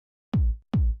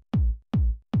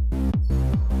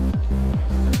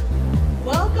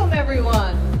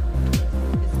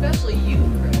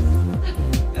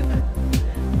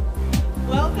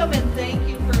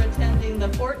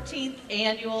14th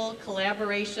Annual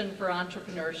Collaboration for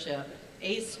Entrepreneurship,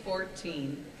 ACE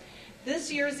 14.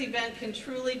 This year's event can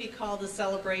truly be called a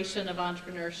celebration of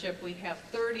entrepreneurship. We have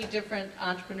 30 different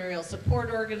entrepreneurial support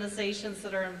organizations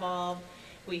that are involved.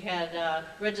 We had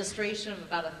registration of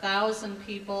about 1,000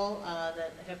 people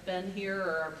that have been here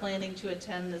or are planning to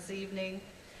attend this evening.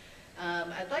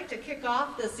 I'd like to kick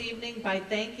off this evening by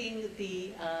thanking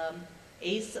the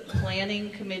ACE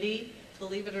Planning Committee.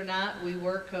 Believe it or not, we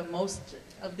work most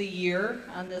of the year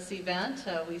on this event.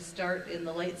 We start in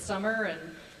the late summer and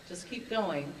just keep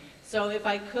going. So if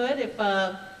I could, if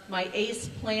my ACE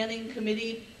Planning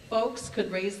Committee folks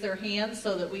could raise their hands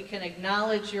so that we can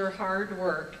acknowledge your hard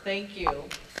work. Thank you.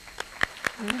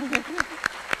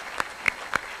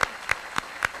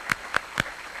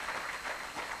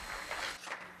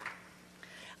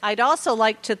 I'd also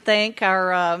like to thank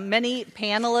our many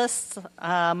panelists,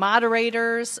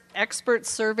 moderators, experts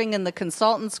serving in the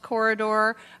consultants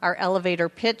corridor, our elevator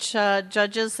pitch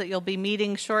judges that you'll be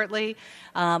meeting shortly,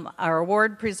 our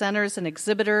award presenters and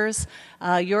exhibitors.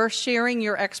 Your sharing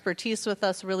your expertise with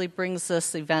us really brings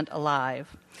this event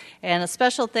alive. And a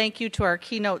special thank you to our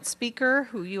keynote speaker,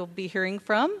 who you'll be hearing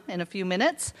from in a few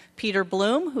minutes, Peter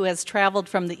Bloom, who has traveled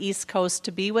from the East Coast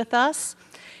to be with us.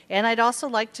 And I'd also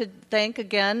like to thank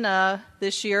again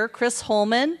this year Chris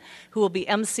Holman, who will be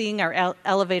emceeing our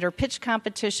elevator pitch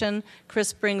competition.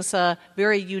 Chris brings a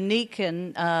very unique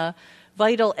and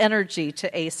vital energy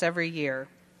to ACE every year.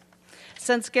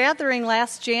 Since gathering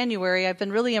last January, I've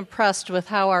been really impressed with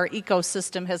how our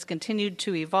ecosystem has continued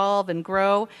to evolve and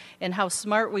grow and how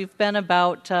smart we've been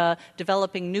about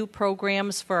developing new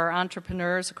programs for our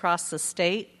entrepreneurs across the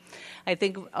state. I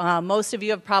think most of you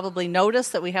have probably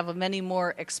noticed that we have many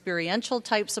more experiential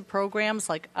types of programs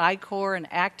like I-Core and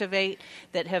Activate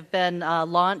that have been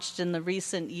launched in the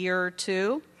recent year or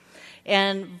two.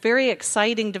 And very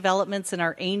exciting developments in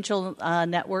our angel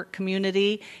network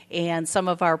community and some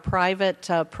of our private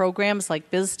programs like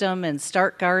Bizdom and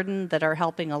Start Garden that are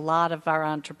helping a lot of our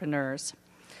entrepreneurs.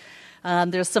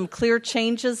 There's some clear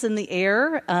changes in the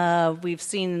air. We've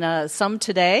seen some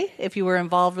today. If you were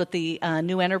involved with the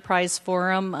New Enterprise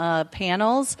Forum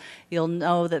panels, you'll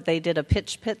know that they did a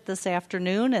pitch pit this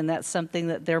afternoon, and that's something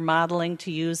that they're modeling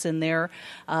to use in their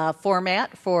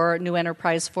format for New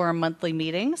Enterprise Forum monthly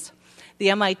meetings. The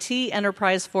MIT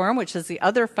Enterprise Forum, which is the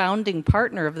other founding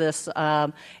partner of this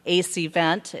ACE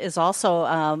event, is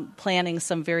also planning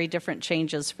some very different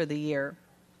changes for the year.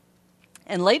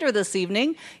 And later this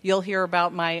evening, you'll hear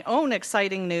about my own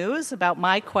exciting news about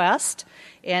my quest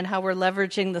and how we're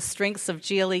leveraging the strengths of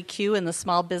GLEQ and the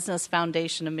Small Business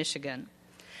Foundation of Michigan.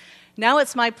 Now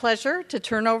it's my pleasure to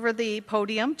turn over the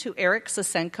podium to Eric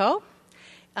Sasenko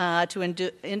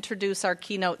to introduce our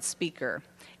keynote speaker.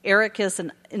 Eric is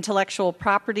an intellectual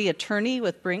property attorney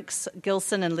with Brinks,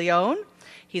 Gilson, and Leone.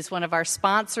 He's one of our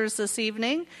sponsors this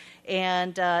evening,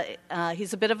 and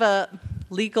he's a bit of a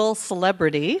legal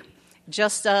celebrity.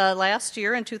 Just last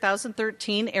year, in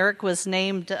 2013, Eric was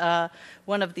named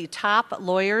one of the top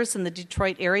lawyers in the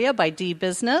Detroit area by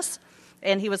D-Business,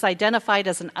 and he was identified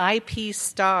as an IP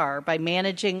star by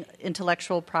Managing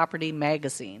Intellectual Property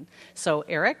magazine. So,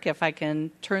 Eric, if I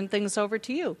can turn things over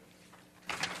to you.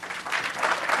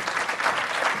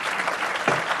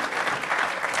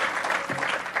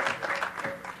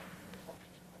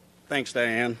 Thanks,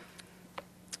 Diane.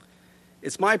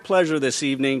 It's my pleasure this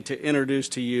evening to introduce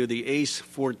to you the ACE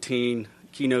 14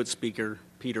 keynote speaker,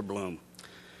 Peter Bloom.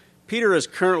 Peter is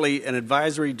currently an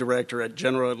advisory director at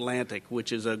General Atlantic,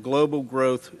 which is a global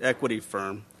growth equity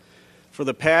firm. For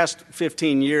the past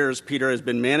 15 years, Peter has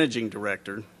been managing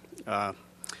director,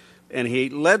 and he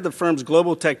led the firm's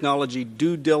global technology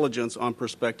due diligence on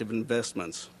prospective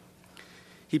investments.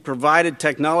 He provided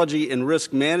technology and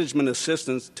risk management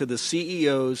assistance to the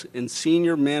CEOs and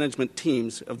senior management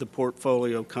teams of the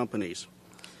portfolio companies.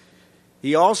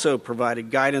 He also provided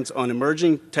guidance on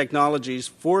emerging technologies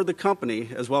for the company,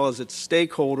 as well as its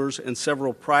stakeholders and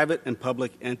several private and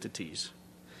public entities.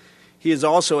 He is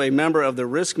also a member of the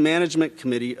Risk Management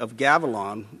Committee of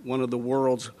Gavilon, one of the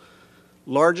world's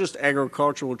largest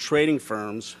agricultural trading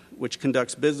firms, which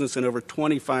conducts business in over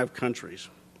 25 countries.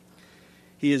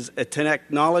 He is a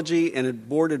technology and a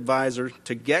board advisor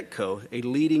to Getco, a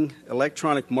leading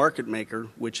electronic market maker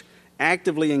which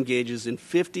actively engages in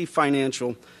 50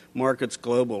 financial markets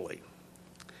globally.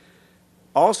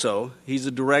 Also, he's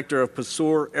a director of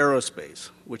Pasur Aerospace,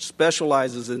 which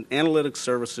specializes in analytic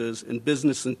services and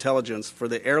business intelligence for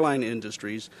the airline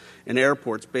industries and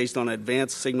airports based on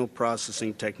advanced signal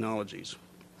processing technologies.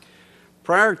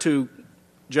 Prior to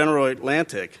General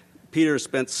Atlantic, Peter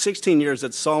spent 16 years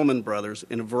at Salomon Brothers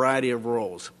in a variety of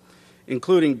roles,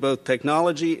 including both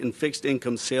technology and fixed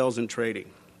income sales and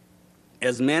trading.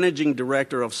 As managing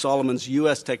director of Solomon's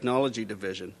U.S. Technology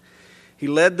Division, he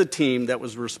led the team that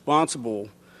was responsible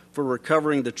for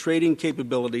recovering the trading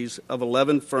capabilities of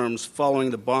 11 firms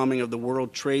following the bombing of the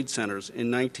World Trade Centers in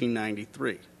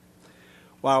 1993.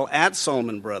 While at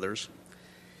Solomon Brothers,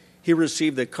 he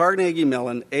received the Carnegie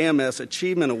Mellon AMS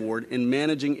Achievement Award in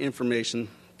Managing Information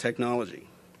Technology.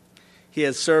 He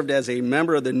has served as a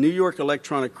member of the New York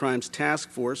Electronic Crimes Task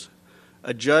Force,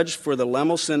 a judge for the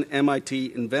Lemelson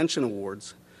MIT Invention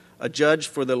Awards, a judge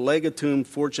for the Legatum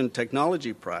Fortune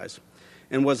Technology Prize,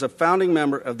 and was a founding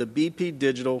member of the BP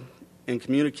Digital and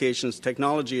Communications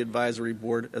Technology Advisory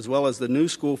Board, as well as the New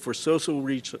School for Social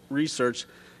Research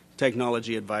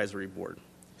Technology Advisory Board.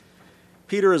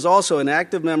 Peter is also an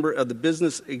active member of the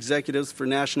Business Executives for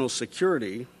National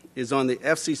Security, is on the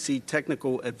FCC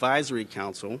Technical Advisory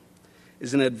Council,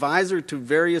 is an advisor to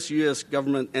various U.S.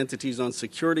 government entities on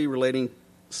security-related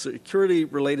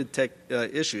tech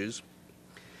issues,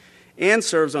 and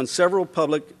serves on several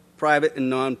public, private,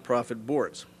 and nonprofit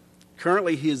boards.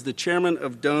 Currently, he is the chairman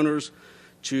of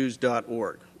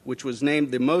DonorsChoose.org, which was named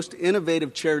the most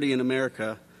innovative charity in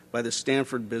America by the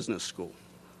Stanford Business School.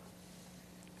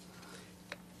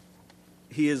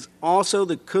 He is also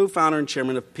the co-founder and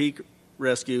chairman of Peak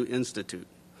Rescue Institute,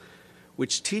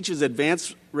 which teaches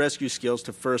advanced rescue skills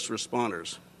to first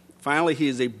responders. Finally, he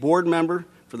is a board member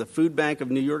for the Food Bank of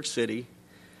New York City,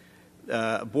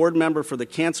 a board member for the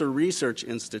Cancer Research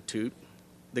Institute,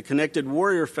 the Connected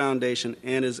Warrior Foundation,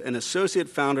 and is an associate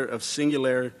founder of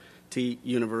Singularity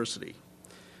University.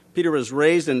 Peter was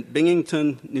raised in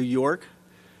Binghamton, New York,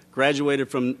 graduated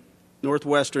from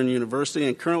Northwestern University,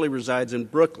 and currently resides in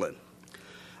Brooklyn.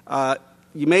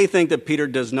 You may think that Peter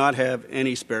does not have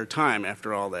any spare time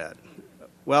after all that.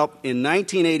 Well, in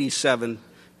 1987,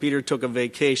 Peter took a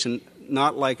vacation,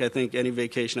 not like I think any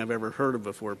vacation I've ever heard of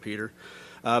before, Peter.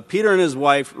 Peter and his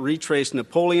wife retraced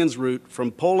Napoleon's route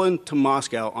from Poland to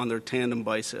Moscow on their tandem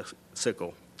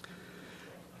bicycle.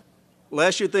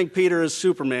 Lest you think Peter is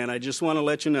Superman, I just want to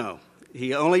let you know,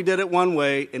 he only did it one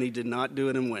way, and he did not do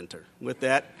it in winter. With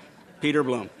that, Peter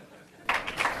Bloom.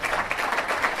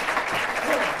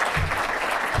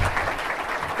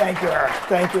 Thank you, Eric.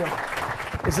 Thank you.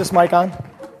 Is this mic on?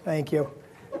 Thank you.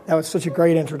 That was such a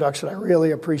great introduction. I really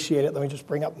appreciate it. Let me just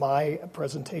bring up my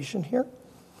presentation here.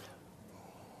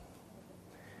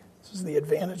 This is the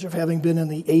advantage of having been in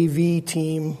the AV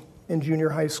team in junior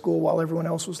high school while everyone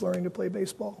else was learning to play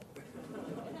baseball.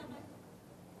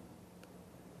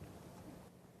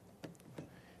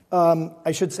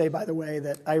 I should say, by the way,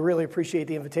 that I really appreciate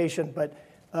the invitation, but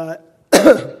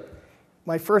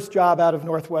my first job out of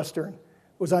Northwestern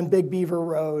was on Big Beaver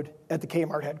Road at the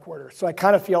Kmart headquarters. So I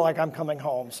kind of feel like I'm coming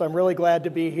home. So I'm really glad to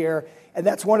be here. And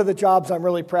that's one of the jobs I'm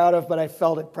really proud of, but I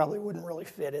felt it probably wouldn't really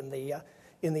fit in the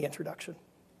introduction.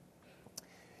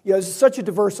 You know, this is such a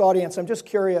diverse audience. I'm just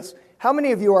curious, how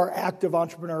many of you are active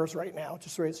entrepreneurs right now?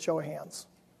 Just raise a show of hands.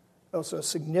 Also a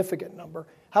significant number.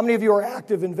 How many of you are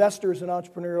active investors in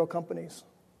entrepreneurial companies?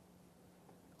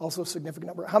 Also a significant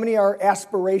number. How many are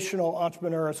aspirational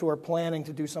entrepreneurs who are planning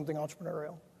to do something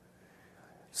entrepreneurial?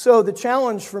 So the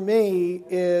challenge for me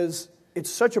is it's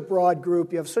such a broad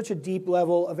group. You have such a deep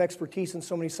level of expertise in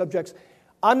so many subjects.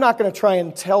 I'm not going to try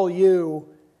and tell you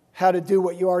how to do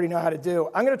what you already know how to do.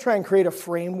 I'm going to try and create a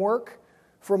framework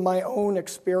from my own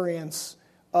experience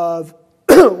of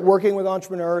working with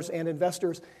entrepreneurs and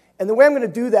investors. And the way I'm going to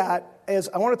do that is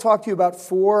I want to talk to you about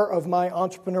 4 of my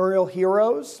entrepreneurial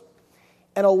heroes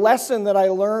and a lesson that I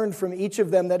learned from each of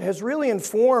them that has really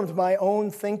informed my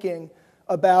own thinking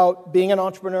about being an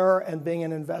entrepreneur and being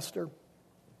an investor.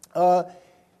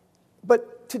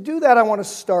 But to do that, I want to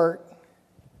start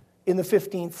in the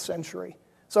 15th century.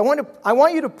 So I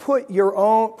want you to put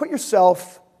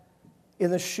yourself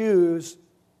in the shoes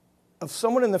of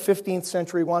someone in the 15th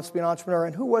century who wants to be an entrepreneur.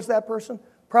 And who was that person?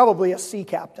 Probably a sea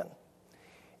captain.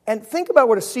 And think about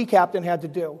what a sea captain had to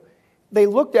do. They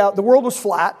looked out, the world was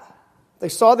flat. They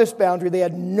saw this boundary. They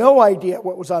had no idea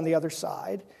what was on the other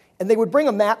side. And they would bring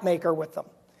a map maker with them.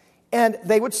 And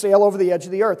they would sail over the edge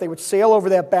of the earth. They would sail over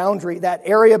that boundary, that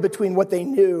area between what they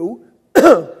knew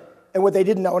and what they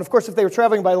didn't know. And of course, if they were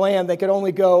traveling by land, they could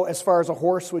only go as far as a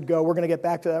horse would go. We're going to get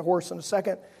back to that horse in a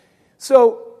second.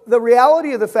 So the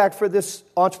reality of the fact for this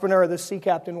entrepreneur, this sea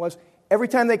captain, was every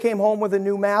time they came home with a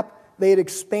new map, they had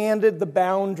expanded the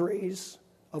boundaries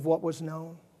of what was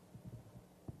known.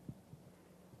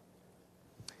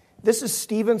 This is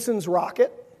Stephenson's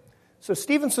rocket. So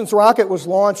Stephenson's rocket was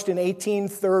launched in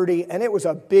 1830, and it was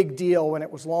a big deal when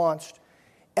it was launched.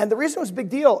 And the reason it was a big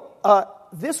deal,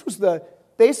 this was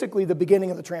basically the beginning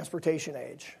of the transportation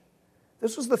age.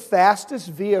 This was the fastest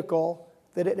vehicle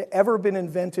that had ever been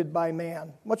invented by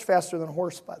man. Much faster than a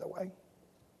horse, by the way.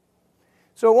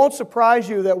 So it won't surprise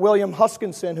you that William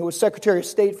Huskinson, who was Secretary of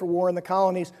State for War in the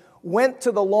Colonies, went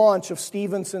to the launch of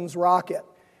Stephenson's rocket.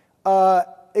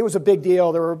 It was a big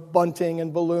deal. There were bunting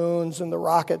and balloons, and the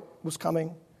rocket was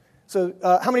coming. So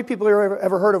how many people have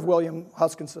ever heard of William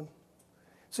Huskinson?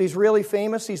 So he's really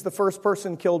famous. He's the first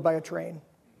person killed by a train.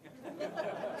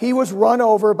 He was run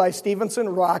over by Stephenson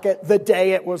rocket the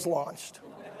day it was launched.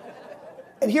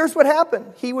 And here's what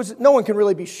happened. No one can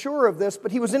really be sure of this,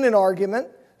 but he was in an argument.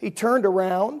 He turned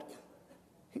around.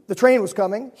 The train was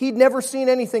coming. He'd never seen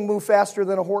anything move faster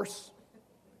than a horse.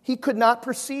 He could not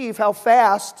perceive how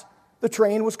fast the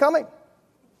train was coming.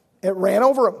 It ran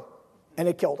over him, and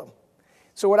it killed him.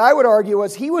 So what I would argue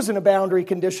was he was in a boundary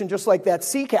condition just like that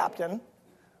sea captain,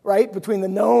 right, between the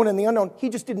known and the unknown. He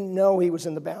just didn't know he was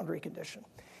in the boundary condition.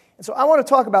 And so I want to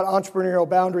talk about entrepreneurial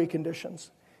boundary conditions.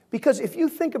 Because if you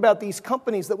think about these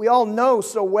companies that we all know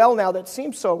so well now that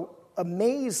seem so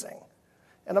amazing,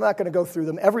 and I'm not going to go through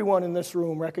them. Everyone in this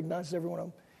room recognizes every one of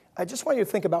them. I just want you to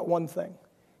think about one thing.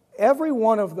 Every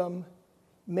one of them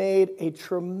made a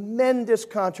tremendous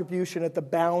contribution at the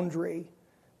boundary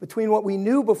between what we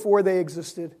knew before they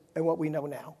existed and what we know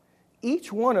now.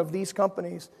 Each one of these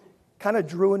companies kind of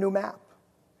drew a new map.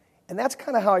 And that's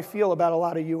kind of how I feel about a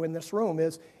lot of you in this room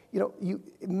is,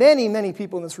 many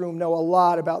people in this room know a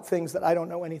lot about things that I don't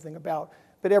know anything about.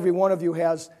 But every one of you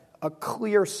has a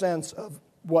clear sense of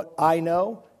what I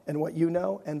know and what you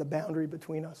know and the boundary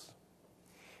between us.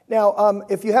 Now,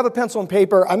 if you have a pencil and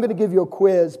paper, I'm going to give you a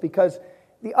quiz because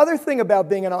the other thing about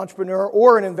being an entrepreneur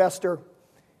or an investor,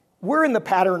 we're in the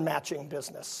pattern matching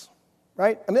business,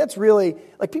 right? I mean, that's really,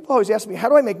 like people always ask me, how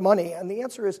do I make money? And the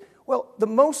answer is, well, the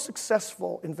most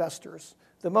successful investors,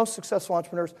 the most successful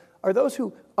entrepreneurs are those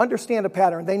who understand a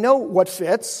pattern. They know what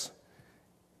fits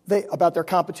about their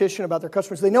competition, about their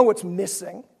customers. They know what's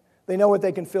missing. They know what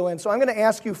they can fill in. So I'm going to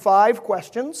ask you 5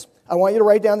 questions. I want you to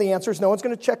write down the answers. No one's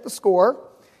going to check the score.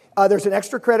 There's an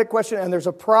extra credit question, and there's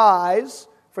a prize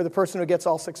for the person who gets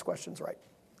all 6 questions right.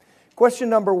 Question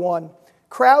number 1.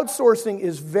 Crowdsourcing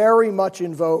is very much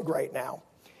in vogue right now.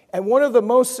 And one of the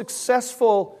most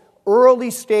successful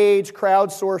early-stage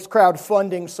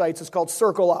crowdfunding sites is called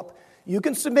Circle Up. You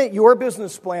can submit your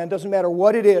business plan, doesn't matter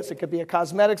what it is. It could be a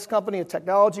cosmetics company, a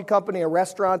technology company, a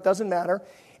restaurant, doesn't matter.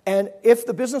 And if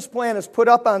the business plan is put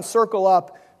up on Circle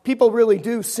Up, people really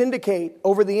do syndicate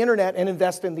over the internet and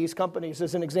invest in these companies.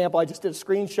 As an example, I just did a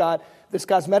screenshot. This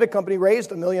cosmetic company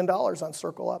raised $1 million on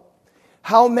Circle Up.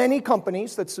 How many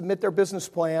companies that submit their business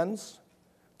plans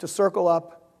to Circle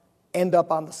Up end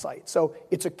up on the site? So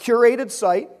it's a curated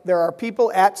site. There are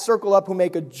people at Circle Up who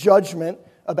make a judgment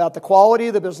about the quality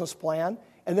of the business plan,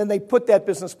 and then they put that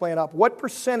business plan up. What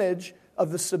percentage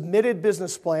of the submitted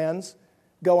business plans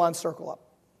go on Circle Up?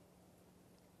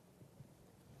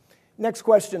 Next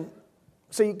question.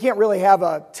 So you can't really have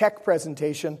a tech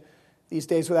presentation these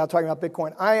days without talking about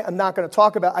Bitcoin. I am not going to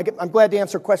talk about, I'm glad to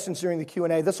answer questions during the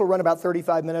Q&A. This will run about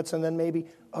 35 minutes and then maybe,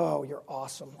 oh, you're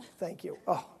awesome. Thank you.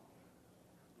 Oh.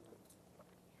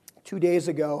 2 days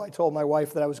ago, I told my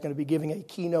wife that I was going to be giving a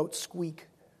keynote squeak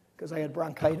because I had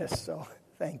bronchitis, so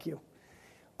thank you.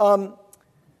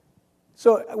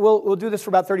 So we'll do this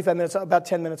for about 35 minutes, about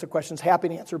 10 minutes of questions. Happy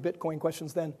to answer Bitcoin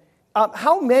questions then.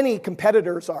 How many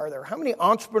competitors are there? How many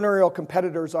entrepreneurial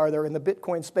competitors are there in the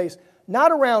Bitcoin space?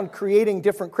 Not around creating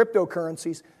different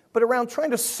cryptocurrencies, but around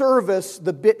trying to service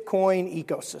the Bitcoin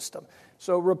ecosystem.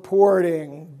 So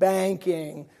reporting,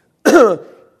 banking,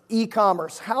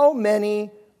 e-commerce. How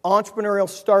many entrepreneurial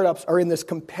startups are in this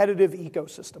competitive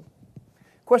ecosystem?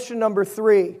 Question number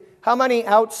 3. How many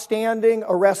outstanding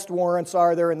arrest warrants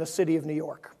are there in the city of New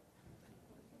York?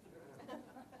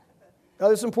 Now,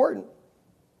 this is important.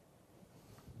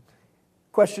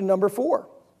 Question number 4.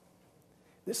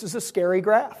 This is a scary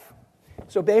graph.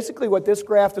 So basically what this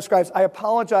graph describes, I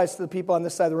apologize to the people on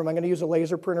this side of the room. I'm going to use a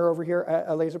laser printer over here,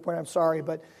 a laser pointer, I'm sorry.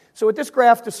 So what this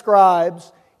graph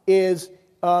describes is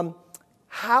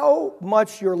how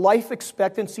much your life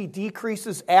expectancy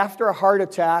decreases after a heart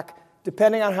attack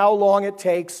depending on how long it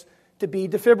takes to be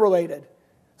defibrillated.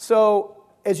 So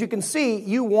as you can see,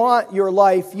 you want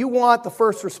the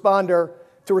first responder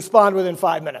to respond within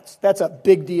 5 minutes. That's a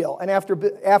big deal. And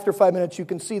after 5 minutes, you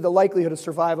can see the likelihood of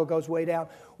survival goes way down.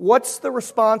 What's the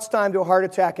response time to a heart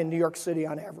attack in New York City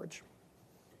on average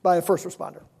by a first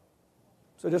responder?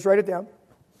 So just write it down.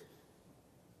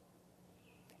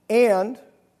 And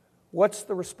what's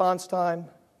the response time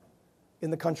in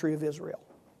the country of Israel?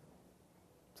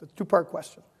 It's a 2-part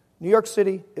question. New York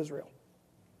City, Israel.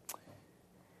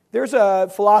 There's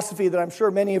a philosophy that I'm sure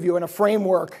many of you, and a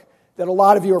framework that a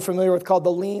lot of you are familiar with called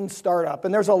the Lean Startup.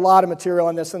 And there's a lot of material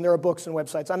on this, and there are books and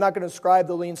websites. I'm not going to describe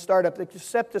the Lean Startup,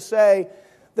 except to say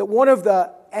that one of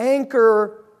the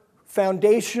anchor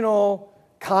foundational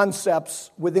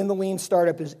concepts within the Lean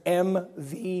Startup is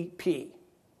MVP.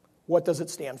 What does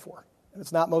it stand for? And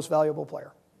it's not most valuable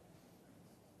player.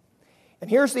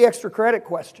 And here's the extra credit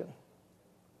question.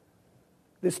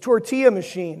 This tortilla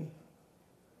machine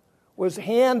was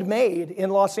handmade in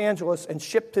Los Angeles and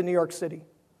shipped to New York City.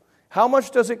 How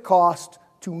much does it cost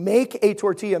to make a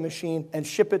tortilla machine and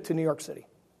ship it to New York City?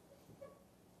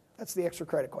 That's the extra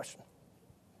credit question.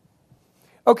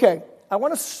 Okay, I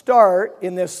want to start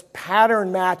in this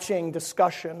pattern matching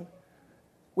discussion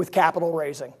with capital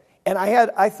raising. And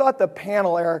I thought the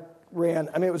panel Eric ran,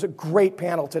 it was a great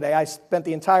panel today. I spent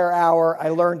the entire hour, I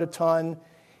learned a ton,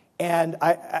 and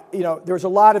there was a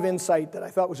lot of insight that I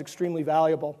thought was extremely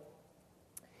valuable.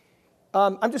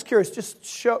 I'm just curious,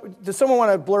 does someone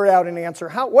want to blurt out an answer?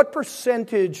 What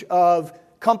percentage of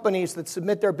companies that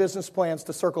submit their business plans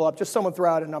to Circle Up, just someone throw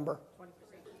out a number? 20%.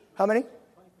 How many?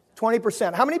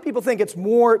 20%. How many people think it's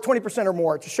more, 20% or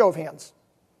more? It's a show of hands.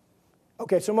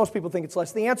 Okay, so most people think it's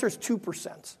less. The answer is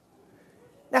 2%.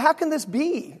 Now, how can this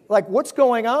be? What's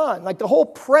going on? The whole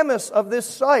premise of this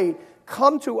site,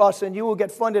 come to us and you will get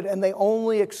funded, and they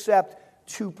only accept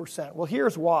 2%. Well,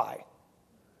 here's why.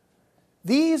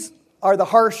 These are the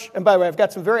harsh, and by the way, I've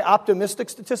got some very optimistic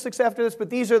statistics after this, but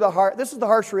this is the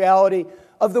harsh reality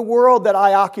of the world that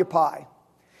I occupy.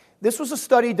 This was a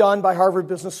study done by Harvard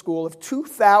Business School of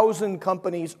 2,000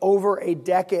 companies over a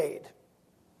decade,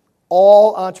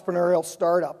 all entrepreneurial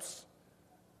startups.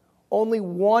 Only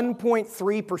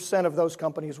 1.3% of those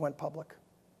companies went public.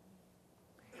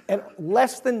 And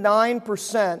less than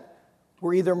 9%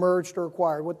 were either merged or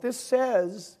acquired. What this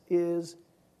says is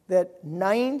that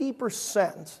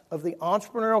 90% of the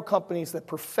entrepreneurial companies that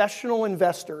professional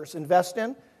investors invest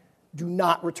in do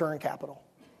not return capital.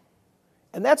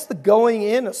 And that's the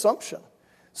going-in assumption.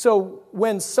 So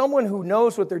when someone who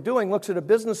knows what they're doing looks at a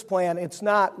business plan, it's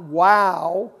not,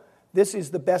 wow, this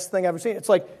is the best thing I've ever seen. It's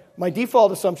like, my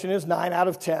default assumption is 9 out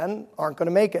of 10 aren't going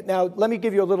to make it. Now, let me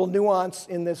give you a little nuance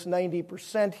in this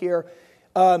 90% here.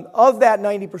 Of that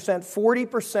 90%,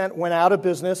 40% went out of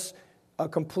business, a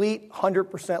complete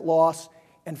 100% loss,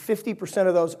 and 50%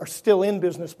 of those are still in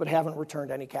business but haven't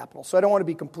returned any capital. So I don't want to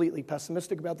be completely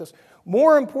pessimistic about this.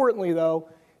 More importantly, though,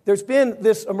 there's been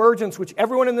this emergence, which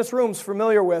everyone in this room is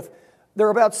familiar with. There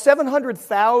are about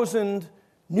 700,000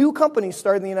 new companies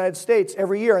started in the United States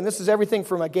every year, and this is everything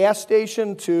from a gas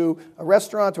station to a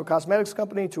restaurant to a cosmetics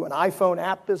company to an iPhone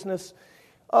app business.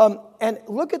 And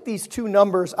look at these two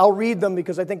numbers. I'll read them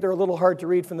because I think they're a little hard to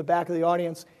read from the back of the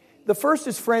audience. The first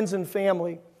is friends and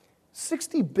family.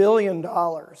 $60 billion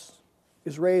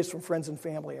is raised from friends and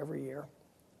family every year.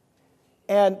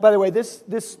 And by the way,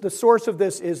 the source of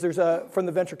this is from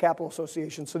the Venture Capital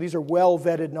Association, so these are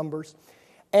well-vetted numbers.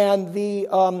 And the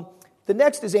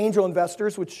next is angel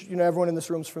investors, which everyone in this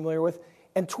room is familiar with,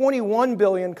 and $21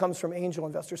 billion comes from angel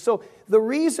investors. So the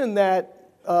reason that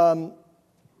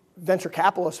venture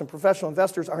capitalists and professional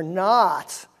investors are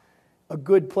not a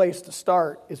good place to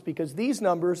start is because these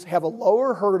numbers have a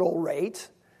lower hurdle rate,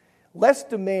 less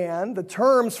demand, the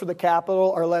terms for the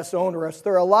capital are less onerous.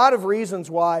 There are a lot of reasons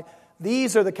why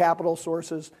these are the capital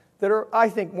sources that are, I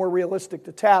think, more realistic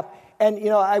to tap. And,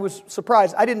 I was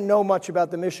surprised. I didn't know much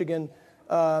about the Michigan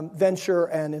venture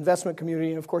and investment community,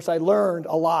 and of course I learned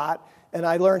a lot, and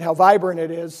I learned how vibrant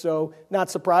it is, so not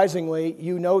surprisingly,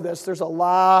 you know this, there's a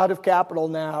lot of capital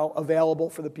now available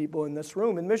for the people in this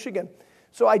room in Michigan.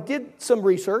 So I did some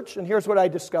research, and here's what I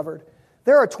discovered.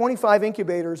 There are 25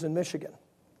 incubators in Michigan.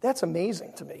 That's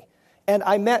amazing to me. And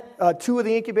I met two of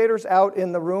the incubators out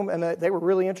in the room, and they were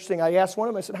really interesting. I asked one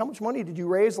of them, I said, how much money did you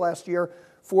raise last year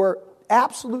for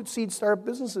absolute seed startup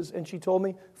businesses? And she told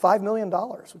me $5 million,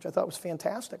 which I thought was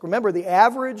fantastic. Remember, the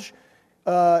average,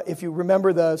 if you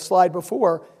remember the slide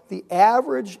before, the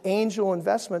average angel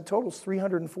investment totals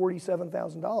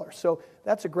 $347,000. So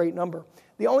that's a great number.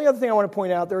 The only other thing I want to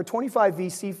point out, there are 25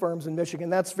 VC firms in Michigan.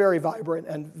 That's very vibrant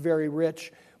and very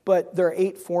rich, but there are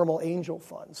 8 formal angel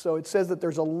funds. So it says that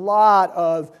there's a lot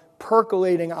of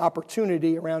percolating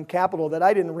opportunity around capital that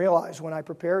I didn't realize when I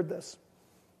prepared this.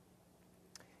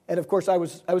 And of course, I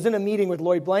was in a meeting with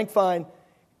Lloyd Blankfein,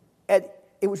 and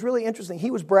it was really interesting.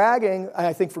 He was bragging,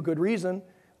 I think for good reason,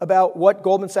 about what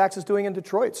Goldman Sachs is doing in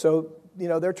Detroit. So,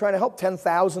 they're trying to help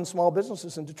 10,000 small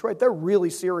businesses in Detroit. They're really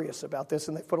serious about this,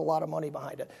 and they put a lot of money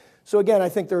behind it. So again, I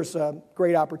think there's a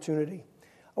great opportunity.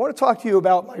 I want to talk to you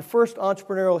about my first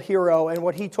entrepreneurial hero and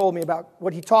what he taught me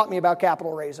about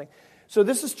capital raising. So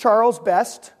this is Charles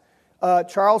Best.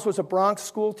 Charles was a Bronx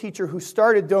school teacher who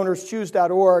started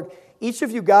DonorsChoose.org. Each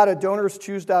of you got a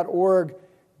DonorsChoose.org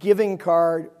giving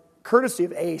card, courtesy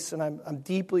of ACE, and I'm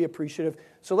deeply appreciative.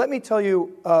 So let me tell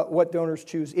you what Donors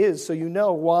Choose is, so you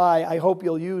know why I hope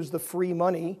you'll use the free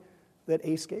money that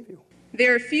ACE gave you.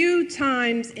 There are few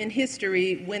times in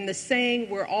history when the saying,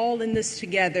 "we're all in this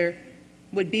together,"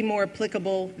 would be more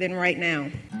applicable than right now.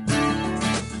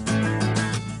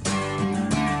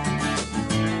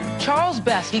 Charles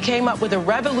Best, he came up with a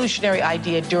revolutionary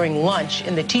idea during lunch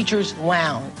in the teacher's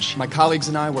lounge. My colleagues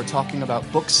and I were talking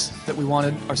about books that we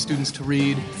wanted our students to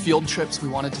read, field trips we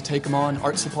wanted to take them on,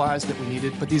 art supplies that we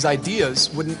needed, but these ideas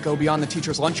wouldn't go beyond the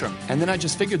teacher's lunchroom. And then I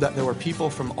just figured that there were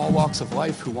people from all walks of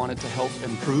life who wanted to help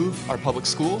improve our public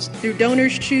schools. Through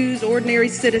Donors Choose, ordinary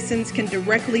citizens can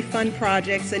directly fund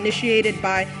projects initiated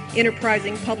by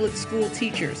enterprising public school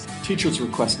teachers. Teachers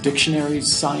request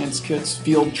dictionaries, science kits,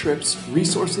 field trips,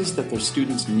 resources that their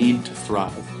students need to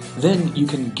thrive. Then you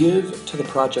can give to the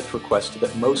project request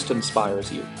that most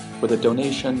inspires you with a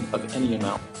donation of any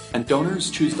amount. And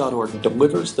DonorsChoose.org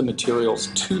delivers the materials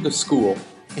to the school.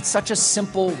 It's such a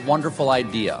simple, wonderful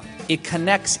idea. It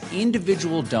connects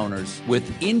individual donors with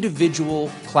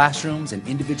individual classrooms and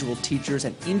individual teachers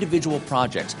and individual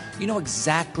projects. You know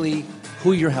exactly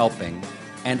who you're helping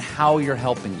and how you're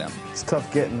helping them. It's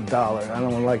tough getting a dollar. I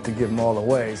don't like to give them all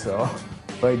away, so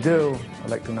if I do,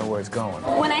 I'd like to know where it's going.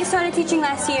 When I started teaching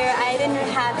last year, I didn't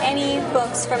have any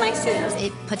books for my students.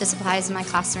 It put the supplies in my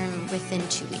classroom within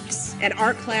 2 weeks. An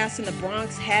art class in the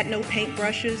Bronx had no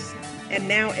paintbrushes, and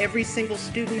now every single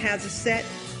student has a set.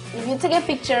 If you take a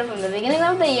picture from the beginning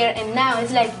of the year, and now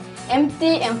it's like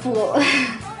empty and full.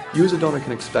 You as a donor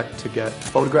can expect to get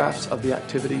photographs of the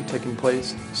activity taking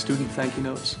place, student thank you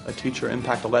notes, a teacher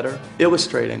impact letter,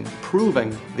 illustrating,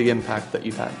 proving the impact that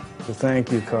you've had. The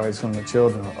thank you cards from the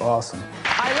children are awesome.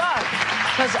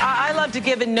 Because I love to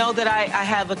give and know that I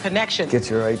have a connection. Get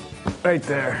you right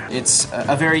there. It's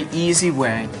a very easy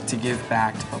way to give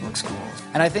back to public schools.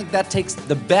 And I think that takes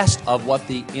the best of what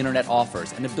the internet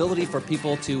offers, an ability for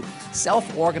people to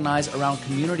self-organize around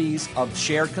communities of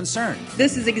shared concern.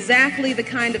 This is exactly the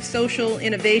kind of social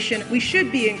innovation we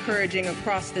should be encouraging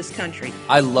across this country.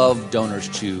 I love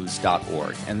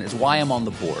DonorsChoose.org, and it's why I'm on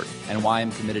the board and why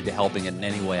I'm committed to helping it in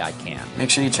any way I can. Make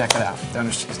sure you check it out,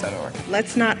 DonorsChoose.org.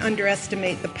 Let's not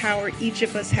underestimate the power each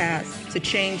of us has to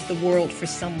change the world for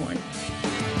someone.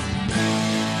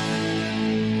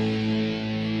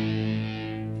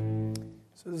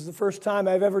 So this is the first time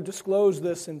I've ever disclosed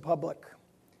this in public.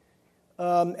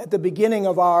 At the beginning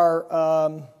of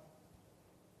our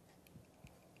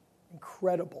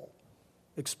incredible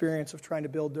experience of trying to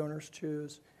build Donors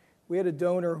Choose, we had a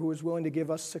donor who was willing to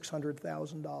give us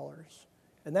 $600,000.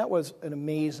 And that was an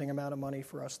amazing amount of money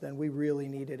for us then. We really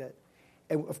needed it.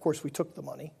 And of course, we took the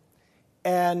money.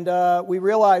 And we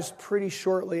realized pretty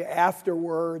shortly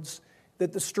afterwards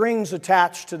that the strings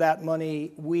attached to that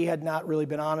money, we had not really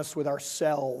been honest with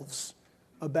ourselves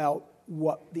about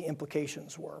what the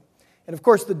implications were. And of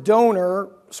course, the donor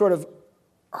sort of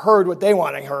heard what they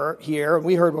wanted to hear, and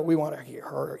we heard what we wanted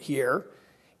to hear.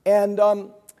 And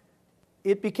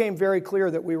it became very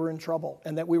clear that we were in trouble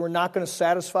and that we were not going to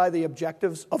satisfy the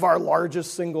objectives of our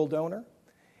largest single donor,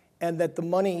 and that the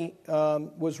money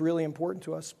was really important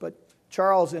to us. But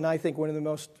Charles, and I think one of the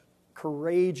most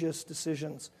courageous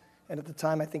decisions, and at the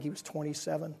time I think he was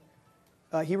 27,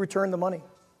 he returned the money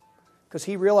because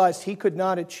he realized he could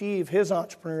not achieve his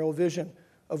entrepreneurial vision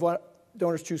of what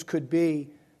Donors Choose could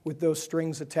be with those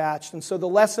strings attached. And so the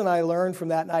lesson I learned from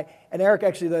that, and Eric,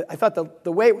 actually, I thought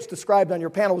the way it was described on your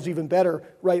panel was even better,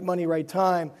 right money, right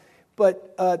time.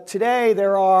 But today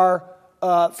there are,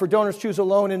 for Donors Choose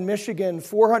alone in Michigan,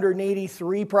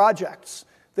 483 projects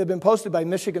that have been posted by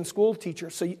Michigan school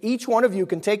teachers. So each one of you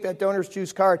can take that Donors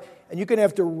Choose card and you can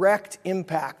have direct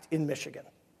impact in Michigan.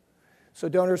 So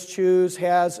Donors Choose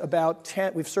has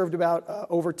we've served about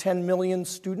over 10 million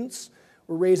students.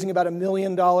 We're raising about $1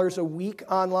 million a week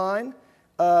online.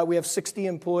 We have 60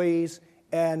 employees,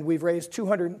 and we've raised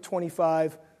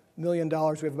 $225 million. We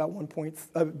have about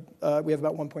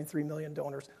 1.3 million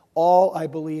donors. All, I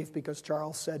believe, because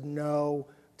Charles said no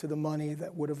to the money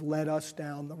that would have led us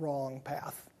down the wrong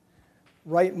path.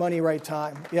 Right money, right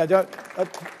time. Yeah,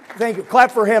 thank you.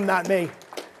 Clap for him, not me.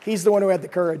 He's the one who had the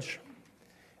courage.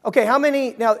 Okay,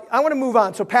 now I want to move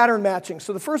on. So pattern matching.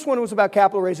 So the first one was about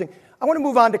capital raising. I want to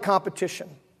move on to competition.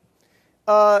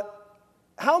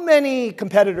 How many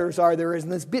competitors are there in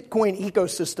this Bitcoin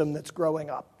ecosystem that's growing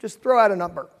up? Just throw out a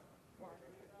number.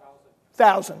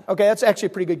 1,000. Okay, that's actually a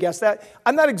pretty good guess.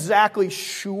 I'm not exactly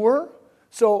sure,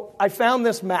 so I found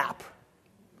this map.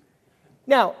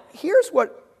 Now, here's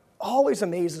what always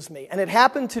amazes me, and it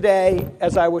happened today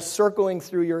as I was circling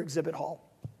through your exhibit hall.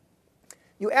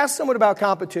 You ask someone about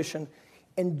competition,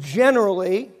 and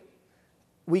generally,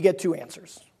 we get two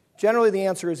answers. Generally, the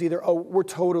answer is either, oh, we're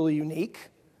totally unique,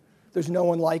 there's no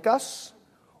one like us,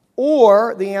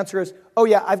 or the answer is, oh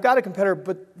yeah, I've got a competitor,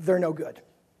 but they're no good.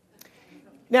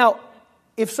 Now,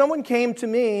 if someone came to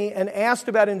me and asked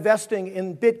about investing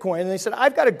in Bitcoin, and they said,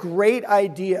 I've got a great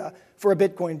idea for a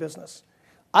Bitcoin business,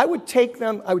 I would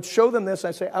show them this,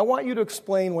 I say, I want you to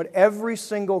explain what every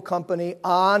single company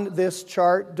on this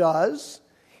chart does,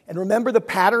 and remember the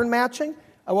pattern matching?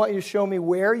 I want you to show me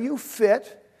where you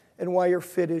fit and why your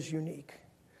fit is unique.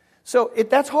 So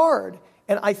that's hard,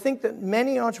 and I think that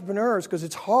many entrepreneurs, because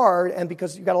it's hard and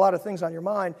because you've got a lot of things on your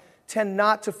mind, tend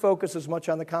not to focus as much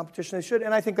on the competition as they should,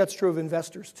 and I think that's true of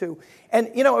investors too. And,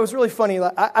 it was really funny.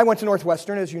 I went to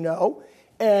Northwestern, as you know,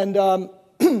 and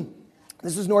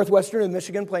this is Northwestern in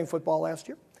Michigan playing football last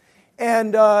year.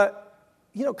 And,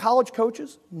 college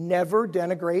coaches never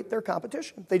denigrate their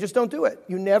competition. They just don't do it.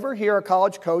 You never hear a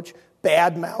college coach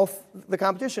badmouth the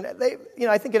competition.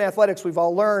 I think in athletics we've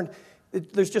all learned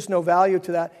there's just no value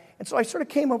to that. And so I sort of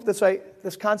came up with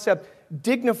this concept,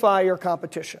 dignify your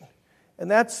competition. And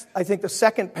that's, I think, the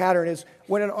second pattern is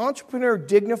when an entrepreneur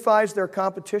dignifies their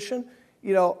competition,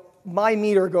 my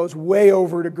meter goes way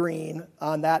over to green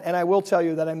on that. And I will tell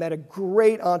you that I met a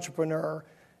great entrepreneur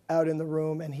out in the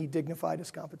room, and he dignified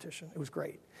his competition. It was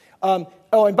great. And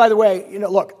by the way,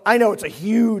 look, I know it's a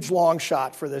huge long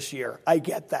shot for this year. I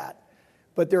get that.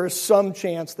 But there is some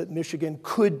chance that Michigan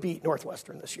could beat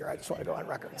Northwestern this year. I just want to go on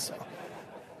record. So.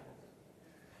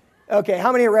 Okay,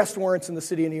 how many arrest warrants in the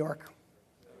city of New York?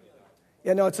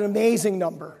 Yeah, no, it's an amazing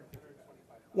number.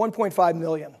 1.5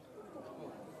 million.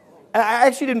 I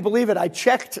actually didn't believe it. I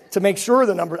checked to make sure of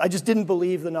the number. I just didn't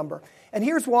believe the number. And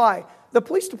here's why. The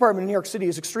police department in New York City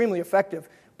is extremely effective,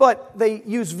 but they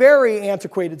use very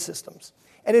antiquated systems.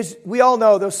 And as we all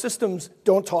know, those systems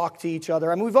don't talk to each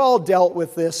other. I mean, we've all dealt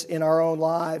with this in our own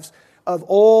lives of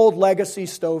old legacy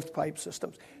stovepipe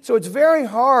systems. So it's very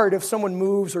hard if someone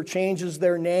moves or changes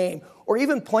their name or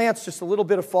even plants just a little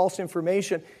bit of false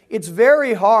information. It's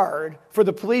very hard for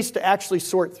the police to actually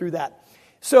sort through that.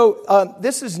 So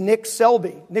this is Nick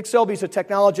Selby. Nick Selby's a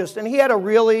technologist, and he had a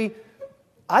really,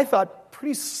 I thought,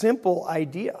 pretty simple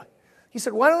idea. He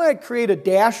said, why don't I create a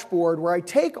dashboard where I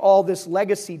take all this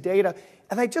legacy data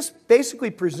and I just basically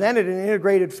present it in an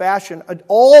integrated fashion,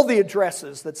 all the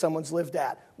addresses that someone's lived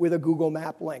at with a Google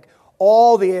Map link,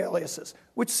 all the aliases,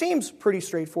 which seems pretty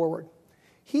straightforward.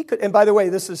 He could, and by the way,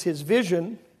 this is his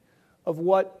vision of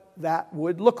what that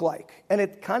would look like. And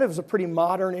it kind of is a pretty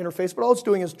modern interface, but all it's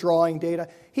doing is drawing data.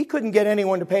 He couldn't get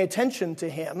anyone to pay attention to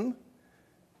him.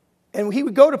 And he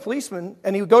would go to policemen,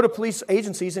 and he would go to police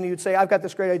agencies, and he would say, I've got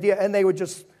this great idea, and they would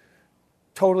just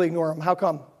totally ignore him. How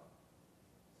come?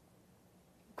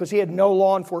 Because he had no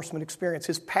law enforcement experience.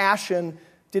 His passion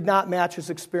did not match his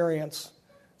experience.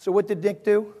 So what did Nick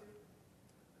do?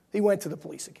 He went to the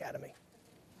police academy.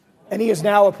 And he is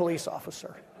now a police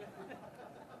officer.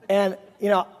 And,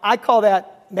 I call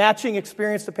that matching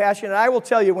experience to passion. And I will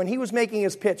tell you, when he was making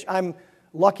his pitch, I'm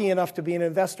lucky enough to be an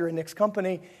investor in Nick's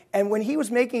company. And when he was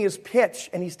making his pitch,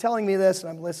 and he's telling me this, and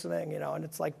I'm listening, and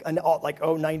it's like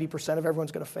 90% of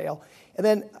everyone's going to fail. And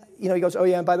then, he goes, oh,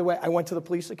 yeah, and by the way, I went to the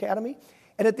police academy.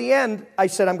 And at the end, I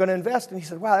said, I'm going to invest. And he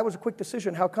said, wow, that was a quick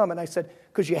decision. How come? And I said,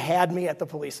 because you had me at the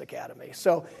police academy.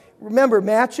 So remember,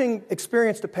 matching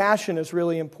experience to passion is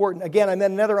really important. Again, I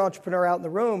met another entrepreneur out in the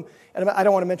room, and I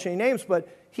don't want to mention any names, but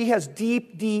he has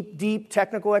deep, deep, deep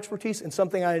technical expertise in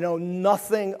something I know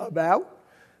nothing about.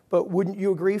 But wouldn't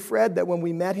you agree, Fred, that when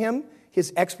we met him,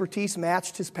 his expertise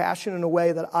matched his passion in a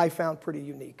way that I found pretty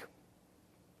unique?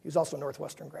 He was also a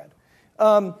Northwestern grad.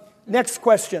 Next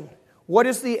question. What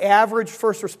is the average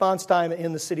first response time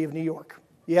in the city of New York?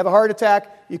 You have a heart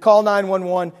attack, you call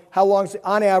 911. How long is,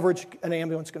 on average, an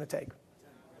ambulance going to take?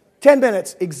 10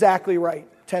 minutes. Exactly right.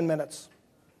 10 minutes.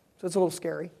 So it's a little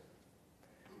scary.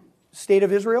 State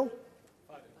of Israel?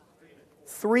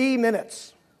 3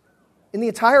 minutes. In the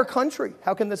entire country.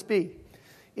 How can this be?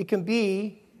 It can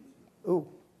be,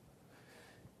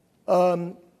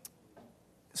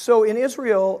 so in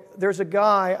Israel, there's a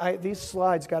guy, these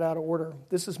slides got out of order.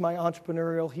 This is my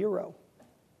entrepreneurial hero.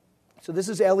 So this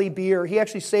is Eli Beer. He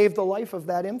actually saved the life of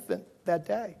that infant that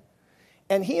day.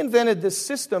 And he invented this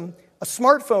system, a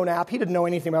smartphone app. He didn't know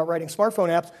anything about writing smartphone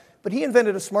apps, but he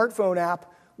invented a smartphone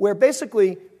app where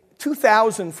basically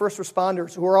 2,000 first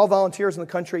responders, who are all volunteers in the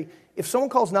country, if someone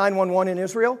calls 911 in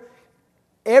Israel,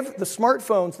 The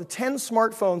smartphones, the 10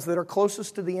 smartphones that are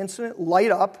closest to the incident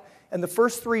light up, and the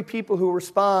first 3 people who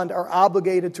respond are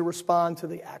obligated to respond to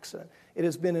the accident. It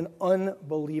has been an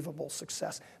unbelievable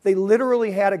success. They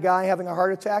literally had a guy having a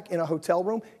heart attack in a hotel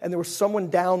room, and there was someone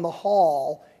down the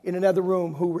hall in another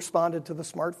room who responded to the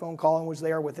smartphone call and was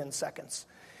there within seconds.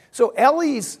 So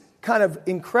Ellie's kind of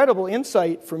incredible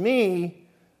insight for me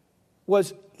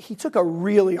was he took a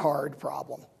really hard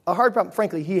problem. A hard problem,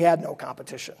 frankly, he had no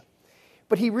competition.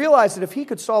 But he realized that if he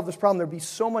could solve this problem, there'd be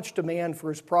so much demand for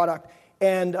his product.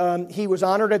 And he was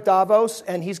honored at Davos,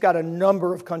 and he's got a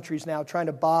number of countries now trying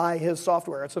to buy his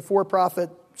software. It's a for-profit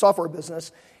software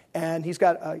business, and he's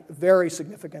got a very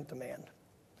significant demand.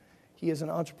 He is an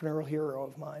entrepreneurial hero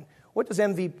of mine. What does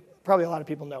MVP, probably a lot of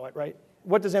people know it, right?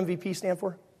 What does MVP stand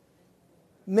for?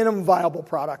 Minimum viable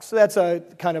product. So that's a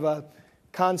kind of a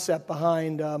concept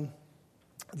behind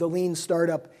the lean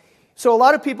startup. So a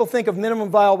lot of people think of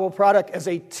minimum viable product as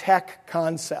a tech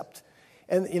concept.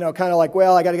 And, kind of like,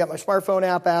 well, I got to get my smartphone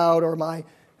app out or my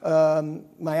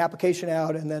application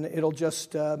out, and then it'll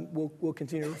just, we'll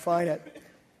continue to refine it.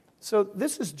 So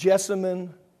this is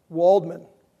Jessamine Waldman.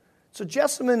 So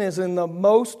Jessamine is in the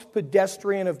most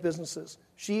pedestrian of businesses.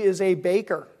 She is a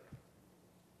baker.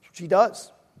 That's what she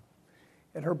does.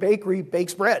 And her bakery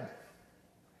bakes bread.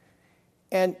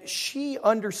 And she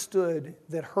understood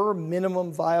that her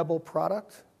minimum viable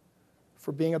product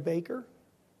for being a baker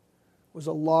was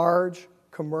a large,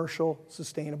 commercial,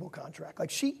 sustainable contract.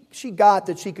 Like she got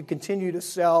that she could continue to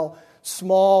sell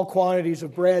small quantities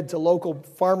of bread to local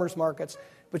farmers markets,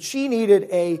 but she needed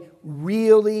a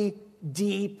really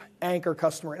deep anchor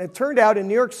customer. And it turned out in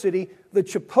New York City, the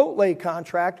Chipotle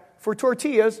contract for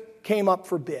tortillas came up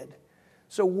for bid.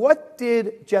 So what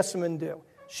did Jessamine do?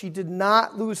 She did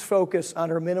not lose focus on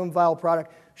her minimum viable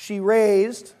product. She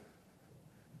raised,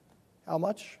 how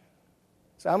much?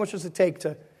 So how much does it take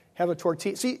to have a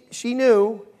tortilla? See, she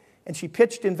knew, and she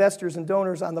pitched investors and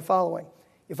donors on the following.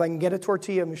 If I can get a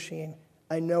tortilla machine,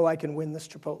 I know I can win this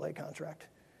Chipotle contract.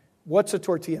 What's a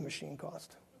tortilla machine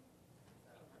cost?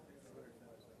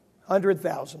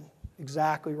 $100,000.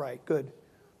 Exactly right. Good.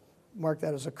 Mark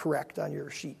that as a correct on your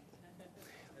sheet.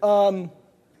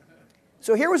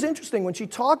 So here was interesting. When she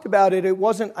talked about it, it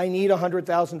wasn't, I need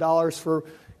 $100,000 for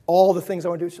all the things I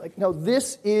want to do. She's like, no,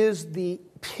 this is the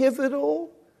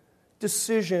pivotal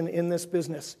decision in this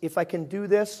business. If I can do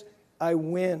this, I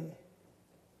win.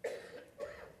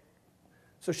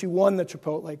 So she won the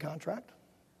Chipotle contract.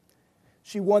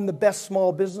 She won the Best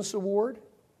Small Business Award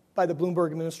by the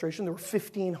Bloomberg administration. There were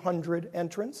 1,500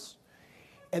 entrants.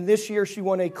 And this year she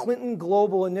won a Clinton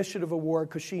Global Initiative Award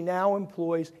because she now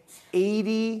employs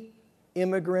 80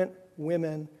 immigrant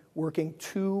women working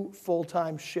 2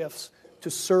 full-time shifts to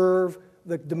serve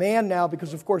the demand now,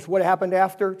 because, of course, what happened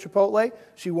after Chipotle?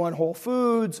 She won Whole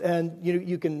Foods, and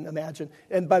you can imagine.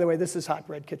 And by the way, this is Hot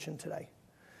Bread Kitchen today.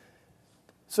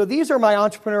 So these are my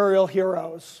entrepreneurial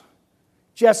heroes.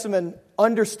 Jessamine,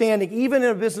 understanding, even in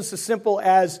a business as simple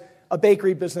as a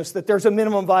bakery business, that there's a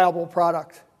minimum viable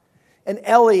product. And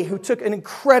Ellie, who took an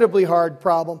incredibly hard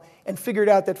problem and figured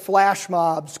out that flash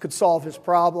mobs could solve his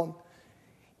problem.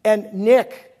 And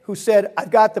Nick, who said, I've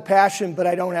got the passion, but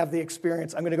I don't have the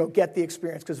experience. I'm going to go get the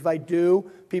experience, because if I do,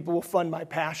 people will fund my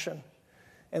passion.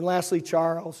 And lastly,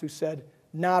 Charles, who said,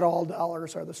 not all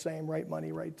dollars are the same, right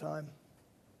money, right time.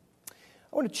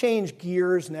 I want to change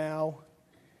gears now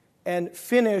and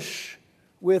finish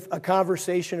with a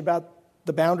conversation about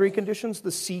the boundary conditions,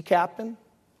 the sea captain,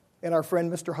 and our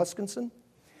friend Mr. Huskinson,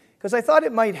 because I thought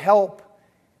it might help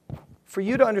for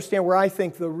you to understand where I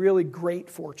think the really great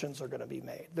fortunes are going to be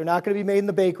made. They're not going to be made in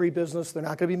the bakery business. They're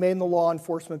not going to be made in the law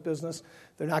enforcement business.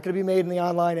 They're not going to be made in the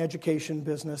online education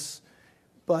business.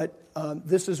 But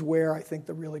this is where I think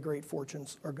the really great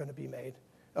fortunes are going to be made.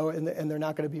 Oh, and they're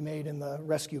not going to be made in the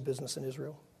rescue business in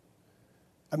Israel.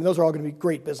 I mean, those are all going to be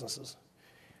great businesses.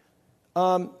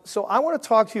 So I want to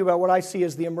talk to you about what I see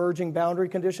as the emerging boundary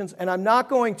conditions. And I'm not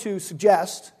going to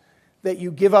suggest that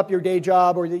you give up your day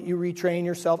job or that you retrain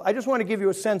yourself. I just want to give you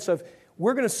a sense of,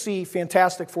 we're going to see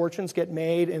fantastic fortunes get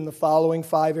made in the following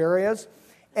 5 areas.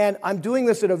 And I'm doing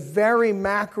this at a very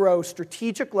macro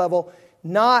strategic level,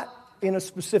 not in a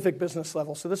specific business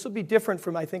level. So this will be different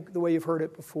from, I think, the way you've heard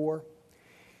it before.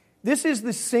 This is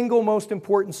the single most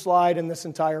important slide in this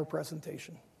entire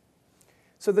presentation.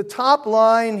 So the top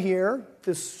line here,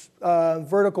 this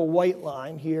vertical white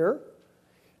line here,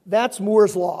 that's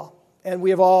Moore's Law. And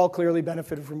we have all clearly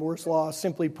benefited from Moore's Law.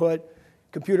 Simply put,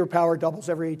 computer power doubles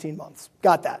every 18 months.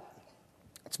 Got that.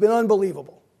 It's been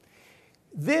unbelievable.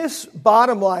 This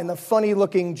bottom line, the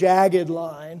funny-looking jagged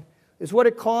line, is what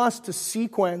it costs to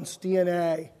sequence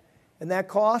DNA. And that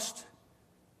cost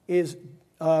is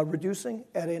reducing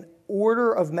at an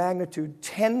order of magnitude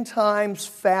 10 times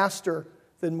faster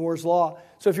than Moore's Law.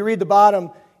 So if you read the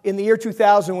bottom, in the year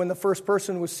 2000, when the first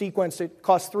person was sequenced, it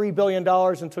cost $3 billion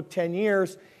and took 10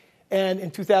 years. And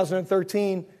in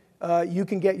 2013, you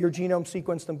can get your genome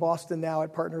sequenced in Boston now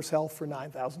at Partners Health for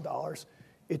 $9,000.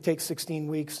 It takes 16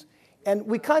 weeks. And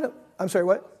we kind of, I'm sorry,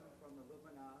 what? From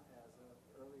Illumina as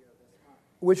of earlier this month.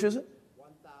 Which is it?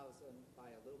 1,000 by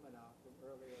Illumina from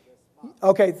earlier this month.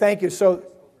 Okay, thank you.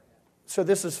 So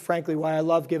this is frankly why I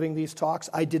love giving these talks.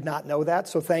 I did not know that,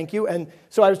 so thank you. And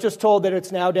so I was just told that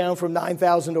it's now down from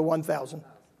 9,000 to 1,000.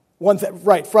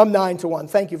 Right, from 9 to 1.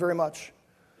 Thank you very much.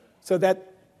 So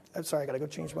that, I'm sorry, I got to go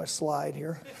change my slide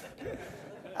here.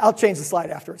 I'll change the slide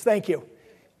afterwards. Thank you.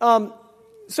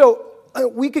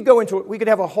 We could go into it. We could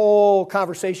have a whole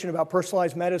conversation about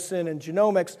personalized medicine and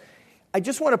genomics. I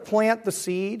just want to plant the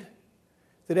seed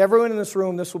that everyone in this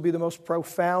room, this will be the most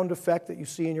profound effect that you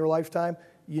see in your lifetime.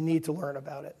 You need to learn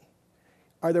about it.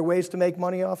 Are there ways to make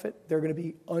money off it? There are going to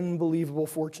be unbelievable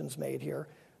fortunes made here.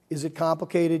 Is it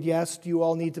complicated? Yes. Do you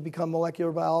all need to become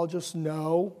molecular biologists?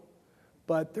 No.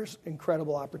 But there's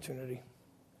incredible opportunity.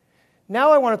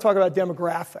 Now I want to talk about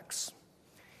demographics.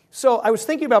 So I was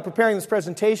thinking about preparing this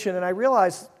presentation, and I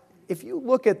realized if you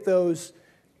look at those,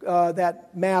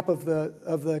 that map of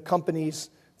the companies,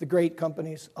 the great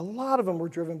companies, a lot of them were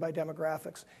driven by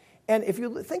demographics. And if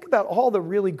you think about all the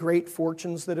really great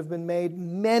fortunes that have been made,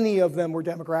 many of them were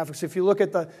demographics. If you look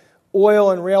at the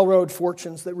oil and railroad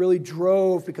fortunes that really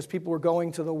drove because people were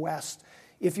going to the West,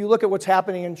 if you look at what's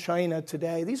happening in China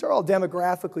today, these are all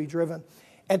demographically driven.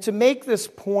 And to make this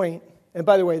point, and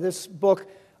by the way, this book,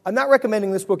 I'm not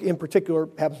recommending this book in particular,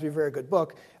 happens to be a very good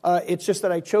book. It's just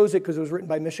that I chose it because it was written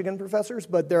by Michigan professors,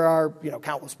 but there are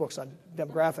countless books on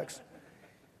demographics.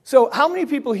 So how many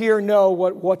people here know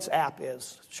what WhatsApp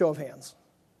is? Show of hands.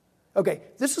 Okay,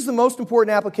 this is the most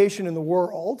important application in the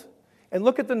world, and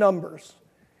look at the numbers.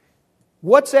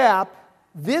 WhatsApp,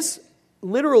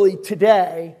 literally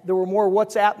today, there were more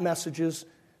WhatsApp messages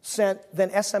sent than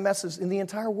SMSs in the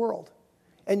entire world.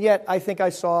 And yet, I think I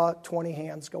saw 20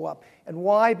 hands go up. And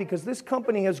why? Because this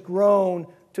company has grown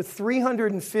to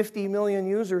 350 million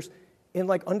users in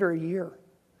like under a year.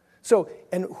 So,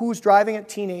 and who's driving it?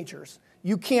 Teenagers.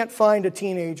 You can't find a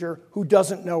teenager who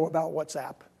doesn't know about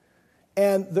WhatsApp.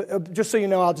 And just so you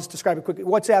know, I'll just describe it quickly.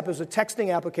 WhatsApp is a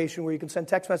texting application where you can send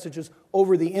text messages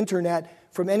over the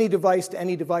internet from any device to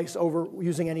any device over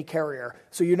using any carrier.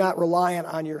 So you're not reliant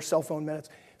on your cell phone minutes.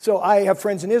 So I have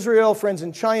friends in Israel, friends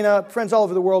in China, friends all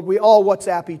over the world. We all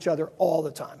WhatsApp each other all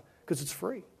the time because it's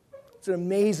free. It's an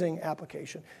amazing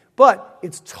application. But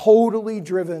it's totally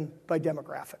driven by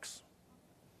demographics.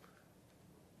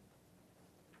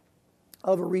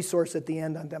 I'll have a resource at the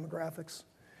end on demographics.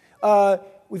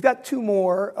 We've got two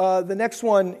more. The next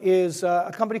one is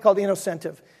a company called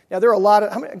Innocentive. Now, there are a lot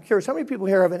of, I'm curious, how many people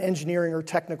here have an engineering or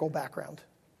technical background?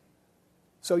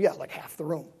 So, yeah, like half the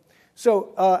room.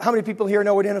 So, how many people here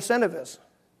know what Innocentive is?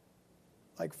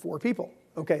 Like 4 people.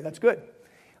 Okay, that's good.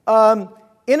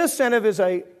 Innocentive is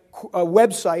a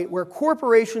website where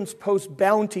corporations post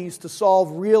bounties to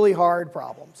solve really hard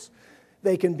problems.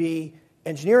 They can be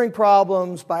engineering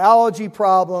problems, biology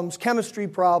problems, chemistry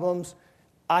problems,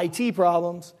 IT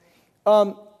problems.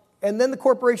 And then the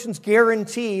corporations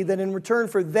guarantee that in return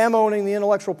for them owning the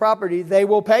intellectual property, they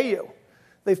will pay you.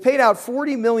 They've paid out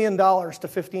 $40 million to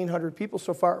 1,500 people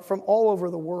so far from all over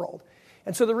the world.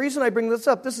 And so the reason I bring this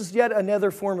up, this is yet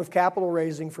another form of capital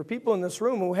raising for people in this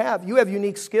room who have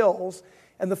unique skills.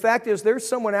 And the fact is there's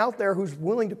someone out there who's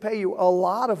willing to pay you a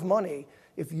lot of money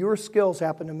if your skills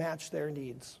happen to match their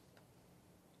needs.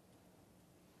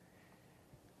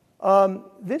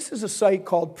 This is a site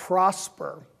called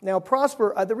Prosper. Now,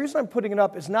 Prosper, the reason I'm putting it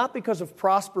up is not because of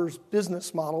Prosper's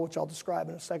business model, which I'll describe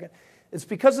in a second. It's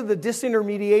because of the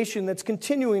disintermediation that's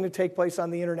continuing to take place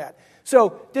on the internet.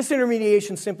 So,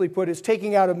 disintermediation, simply put, is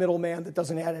taking out a middleman that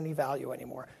doesn't add any value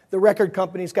anymore. The record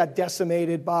companies got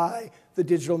decimated by the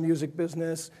digital music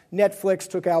business. Netflix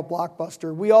took out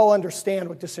Blockbuster. We all understand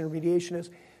what disintermediation is.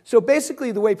 So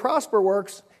basically, the way Prosper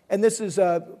works, and this is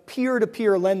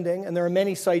peer-to-peer lending, and there are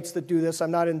many sites that do this.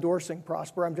 I'm not endorsing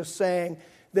Prosper. I'm just saying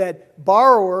that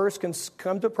borrowers can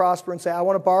come to Prosper and say, I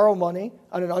want to borrow money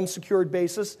on an unsecured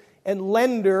basis, and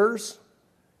lenders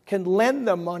can lend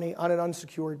them money on an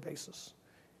unsecured basis.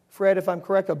 Fred, if I'm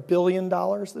correct, $1 billion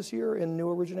this year in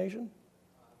new origination?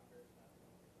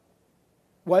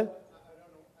 What?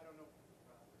 I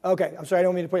don't know. Okay, I'm sorry, I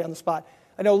don't mean to put you on the spot.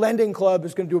 I know Lending Club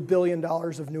is going to do $1 billion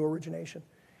of new origination.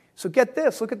 So get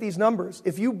this, look at these numbers.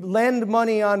 If you lend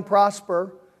money on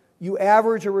Prosper, you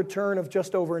average a return of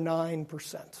just over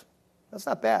 9%. That's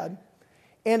not bad.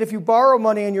 And if you borrow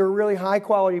money and you're a really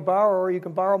high-quality borrower, you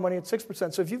can borrow money at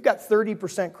 6%. So if you've got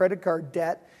 30% credit card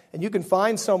debt and you can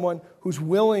find someone who's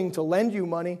willing to lend you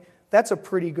money, that's a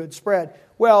pretty good spread.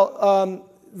 Well,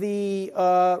 the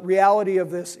reality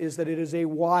of this is that it is a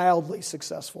wildly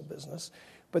successful business.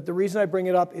 But the reason I bring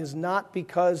it up is not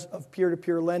because of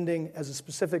peer-to-peer lending as a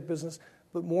specific business,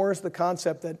 but more as the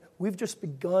concept that we've just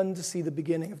begun to see the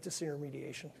beginning of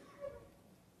disintermediation.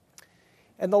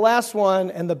 And the last one,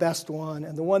 and the best one,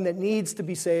 and the one that needs to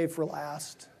be saved for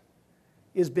last,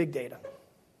 is big data.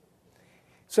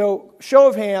 So, show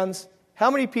of hands, how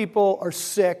many people are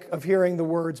sick of hearing the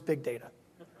words big data?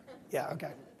 Yeah,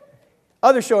 okay.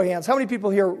 Other show of hands, how many people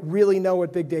here really know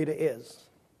what big data is?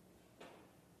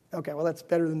 Okay, well, that's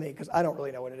better than me, because I don't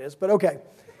really know what it is, but okay.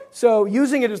 So,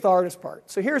 using it is the hardest part.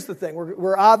 So, here's the thing.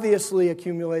 We're obviously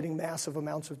accumulating massive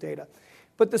amounts of data.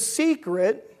 But the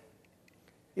secret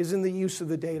is in the use of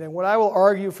the data. And what I will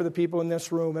argue for the people in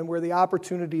this room and where the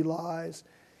opportunity lies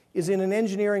is in an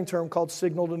engineering term called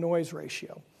signal-to-noise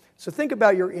ratio. So think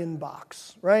about your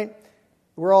inbox, right?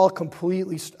 We're all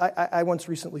completely... I once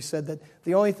recently said that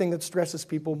the only thing that stresses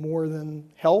people more than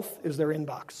health is their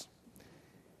inbox.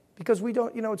 Because we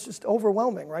don't, it's just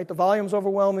overwhelming, right? The volume's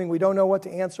overwhelming. We don't know what to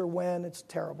answer when. It's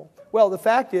terrible. Well, the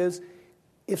fact is,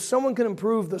 if someone can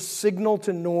improve the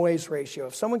signal-to-noise ratio,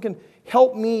 if someone can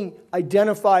help me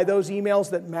identify those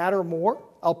emails that matter more,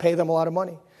 I'll pay them a lot of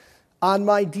money. On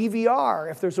my DVR,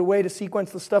 if there's a way to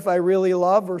sequence the stuff I really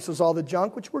love versus all the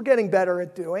junk, which we're getting better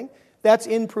at doing, that's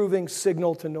improving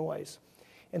signal-to-noise.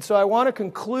 And so I want to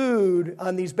conclude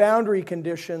on these boundary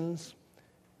conditions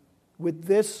with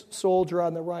this soldier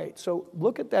on the right. So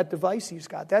look at that device he's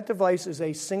got. That device is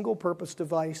a single-purpose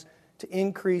device to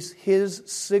increase his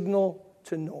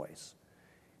signal-to-noise.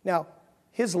 Now,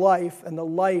 his life and the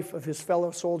life of his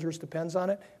fellow soldiers depends on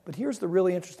it, but here's the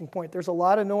really interesting point. There's a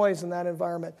lot of noise in that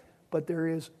environment, but there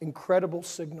is incredible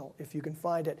signal if you can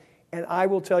find it. And I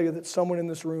will tell you that someone in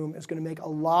this room is going to make a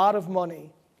lot of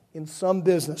money in some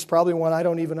business, probably one I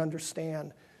don't even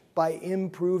understand, by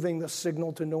improving the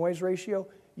signal-to-noise ratio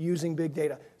using big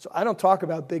data. So I don't talk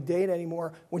about big data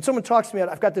anymore. When someone talks to me,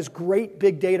 I've got this great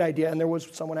big data idea, and there was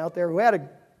someone out there who had a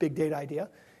big data idea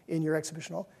in your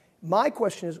exhibition hall. My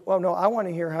question is, well, no, I want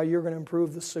to hear how you're going to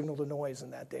improve the signal-to-noise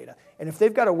in that data. And if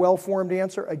they've got a well-formed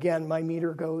answer, again, my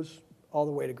meter goes all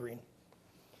the way to green.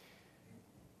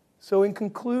 So in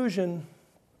conclusion,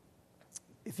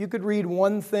 if you could read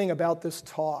one thing about this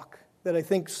talk that I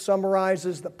think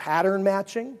summarizes the pattern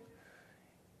matching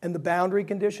and the boundary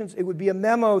conditions, it would be a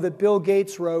memo that Bill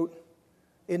Gates wrote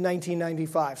in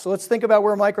 1995. So let's think about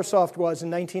where Microsoft was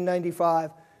in 1995.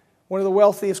 One of the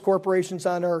wealthiest corporations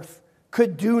on earth.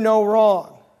 Could do no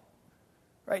wrong.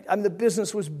 Right? I mean, the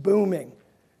business was booming.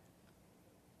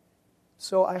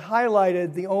 So I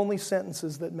highlighted the only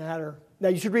sentences that matter. Now,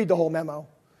 you should read the whole memo.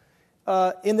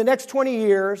 In the next 20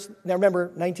 years, now remember,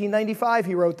 1995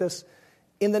 he wrote this,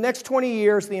 in the next 20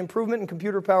 years, the improvement in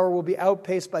computer power will be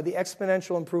outpaced by the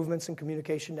exponential improvements in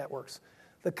communication networks.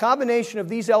 The combination of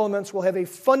these elements will have a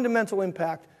fundamental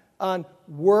impact on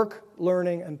work,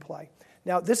 learning, and play.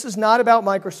 Now, this is not about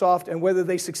Microsoft and whether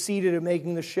they succeeded in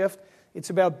making the shift. It's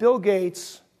about Bill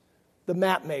Gates, the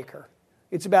map maker.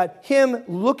 It's about him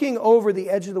looking over the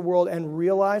edge of the world and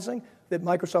realizing that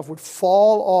Microsoft would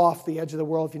fall off the edge of the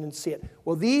world if you didn't see it.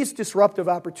 Well, these disruptive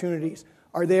opportunities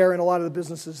are there in a lot of the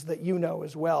businesses that you know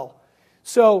as well.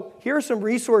 So here are some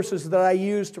resources that I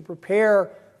used to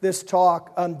prepare this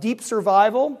talk. Deep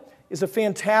Survival is a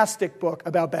fantastic book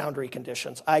about boundary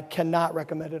conditions. I cannot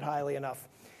recommend it highly enough.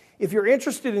 If you're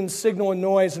interested in signal and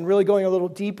noise and really going a little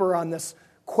deeper on this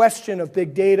question of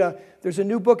big data, there's a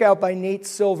new book out by Nate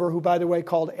Silver, who, by the way,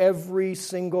 called every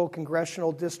single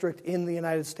congressional district in the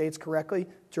United States correctly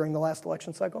during the last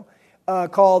election cycle,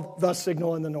 called The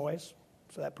Signal and the Noise.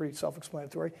 So that's pretty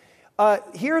self-explanatory.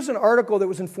 Here's an article that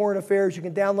was in Foreign Affairs. You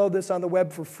can download this on the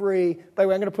web for free. By the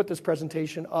way, I'm going to put this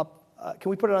presentation up.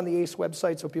 Can we put it on the ACE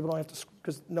website so people don't have to,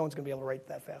 because no one's going to be able to write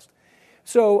that fast.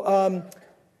 So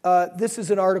this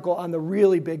is an article on the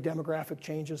really big demographic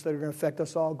changes that are going to affect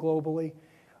us all globally.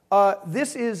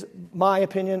 This is, my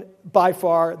opinion, by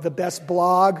far the best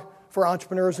blog for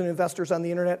entrepreneurs and investors on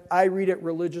the internet. I read it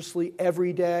religiously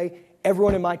every day.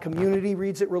 Everyone in my community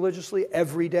reads it religiously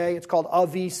every day. It's called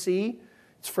AVC.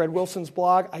 It's Fred Wilson's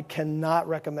blog. I cannot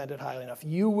recommend it highly enough.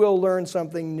 You will learn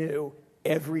something new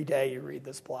every day you read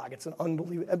this blog. It's an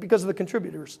unbelievable, because of the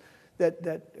contributors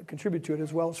that contribute to it,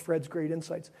 as well as Fred's great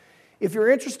insights. If you're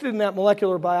interested in that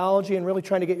molecular biology and really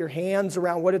trying to get your hands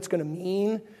around what it's going to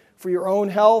mean for your own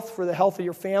health, for the health of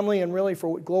your family, and really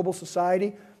for global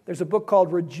society, there's a book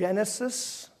called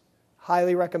Regenesis,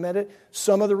 Highly recommend it.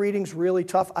 Some of the reading's really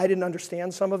tough. I didn't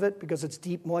understand some of it because it's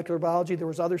deep molecular biology. There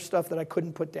was other stuff that I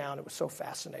couldn't put down. It was so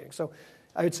fascinating. So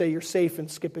I would say you're safe in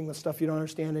skipping the stuff you don't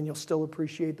understand, and you'll still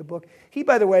appreciate the book. He,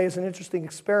 by the way, is an interesting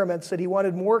experiment, said he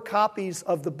wanted more copies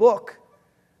of the book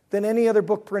than any other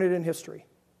book printed in history.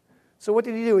 So what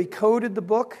did he do? He coded the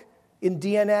book in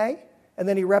DNA, and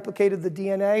then he replicated the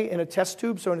DNA in a test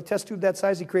tube. So in a test tube that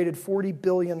size, he created 40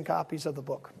 billion copies of the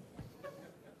book.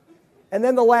 And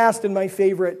then the last and my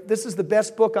favorite, this is the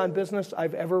best book on business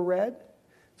I've ever read.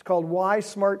 It's called Why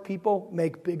Smart People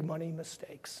Make Big Money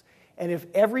Mistakes. And if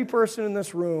every person in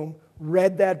this room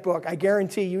read that book, I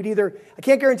guarantee I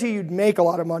can't guarantee you'd make a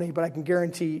lot of money, but I can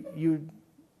guarantee you'd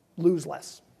lose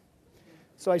less.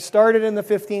 So I started in the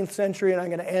 15th century, and I'm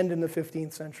going to end in the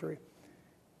 15th century.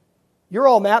 You're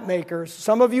all map makers.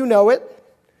 Some of you know it.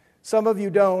 Some of you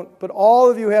don't, but all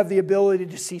of you have the ability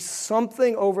to see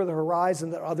something over the horizon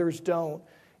that others don't,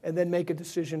 and then make a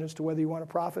decision as to whether you want to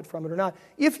profit from it or not.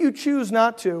 If you choose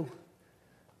not to,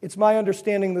 it's my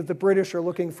understanding that the British are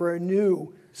looking for a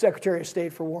new Secretary of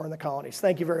State for War in the Colonies.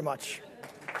 Thank you very much.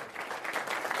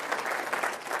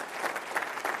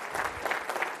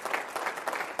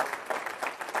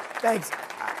 Thanks.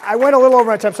 I went a little over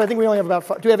my time, so I think we only have about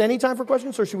 5. Do we have any time for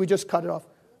questions, or should we just cut it off?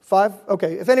 5?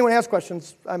 Okay. If anyone has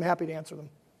questions, I'm happy to answer them.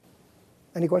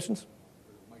 Any questions?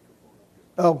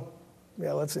 Oh,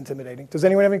 yeah, that's intimidating. Does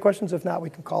anyone have any questions? If not, we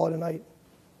can call it a night.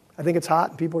 I think it's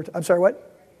hot, and people are... I'm sorry,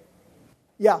 what?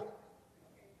 Yeah.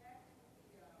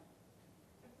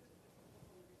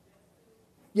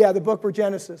 Yeah, the book for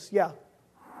Genesis, yeah.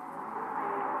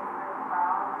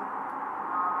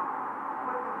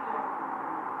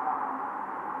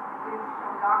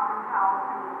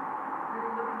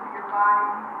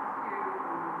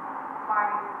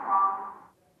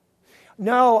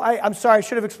 No, I'm sorry, I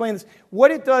should have explained this. What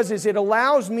it does is it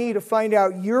allows me to find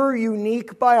out your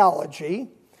unique biology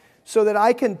so that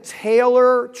I can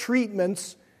tailor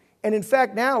treatments. And in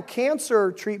fact, now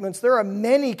cancer treatments, there are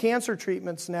many cancer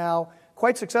treatments now,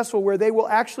 quite successful, where they will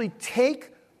actually take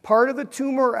part of the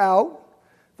tumor out,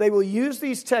 they will use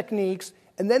these techniques,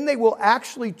 and then they will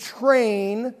actually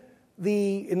train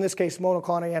in this case,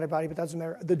 monoclonal antibody, but that doesn't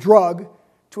matter, the drug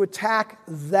to attack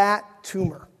that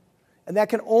tumor. And that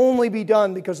can only be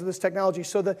done because of this technology.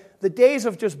 So the days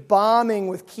of just bombing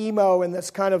with chemo and this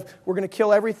kind of, we're going to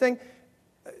kill everything,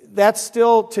 that's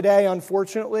still today,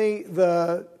 unfortunately,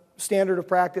 the standard of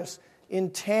practice.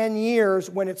 In 10 years,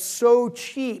 when it's so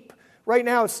cheap, right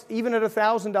now, it's even at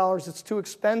 $1,000, it's too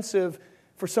expensive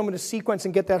for someone to sequence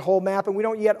and get that whole map, and we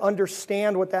don't yet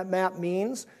understand what that map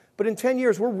means. But in 10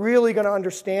 years, we're really going to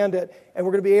understand it, and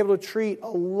we're going to be able to treat a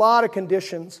lot of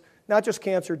conditions, not just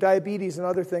cancer, diabetes and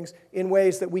other things, in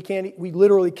ways that we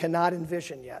literally cannot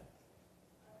envision yet.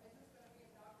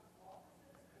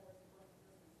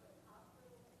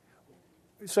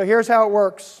 So here's how it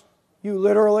works. You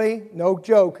literally, no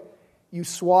joke, you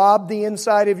swab the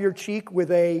inside of your cheek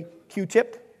with a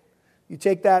Q-tip. You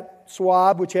take that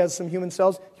swab, which has some human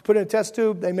cells, you put it in a test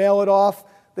tube, they mail it off.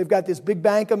 They've got this big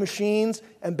bank of machines,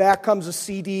 and back comes a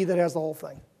CD that has the whole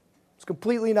thing. It's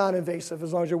completely non-invasive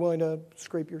as long as you're willing to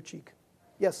scrape your cheek.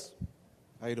 Yes?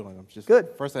 How you doing? I'm just good.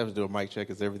 First I have to do a mic check.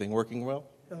 Is everything working well?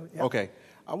 Yeah. Okay.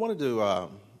 I wanted to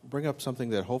bring up something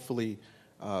that hopefully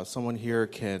someone here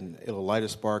it'll light a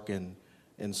spark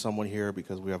in someone here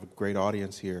because we have a great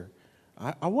audience here.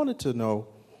 I wanted to know,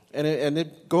 and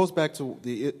it goes back to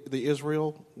the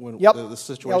Israel, the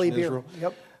situation in Israel.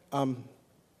 Yep.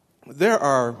 There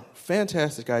are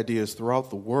fantastic ideas throughout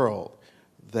the world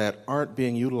that aren't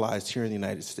being utilized here in the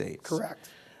United States. Correct.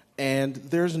 And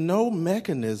there's no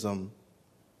mechanism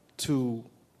to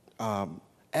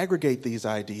aggregate these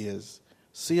ideas,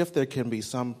 see if there can be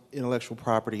some intellectual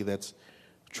property that's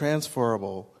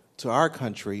transferable to our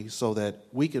country so that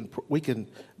we can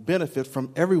benefit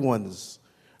from everyone's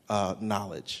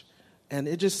knowledge. And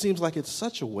it just seems like it's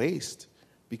such a waste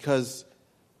because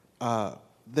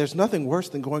there's nothing worse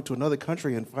than going to another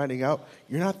country and finding out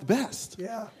you're not the best.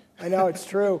 Yeah, I know, it's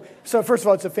true. So first of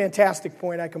all, it's a fantastic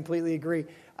point. I completely agree.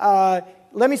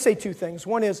 Let me say two things.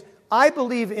 One is, I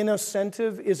believe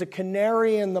innocentive is a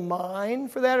canary in the mine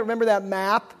for that. Remember that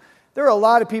map? There are a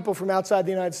lot of people from outside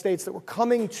the United States that were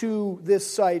coming to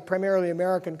this site, primarily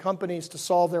American companies, to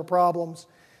solve their problems.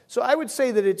 So I would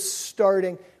say that it's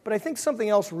starting, but I think something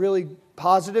else really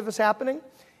positive is happening.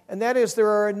 And that is there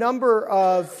are a number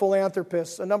of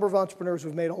philanthropists, a number of entrepreneurs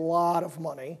who've made a lot of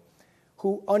money,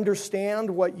 who understand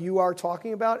what you are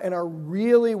talking about and are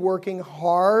really working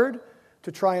hard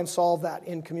to try and solve that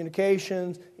in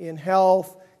communications, in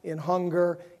health, in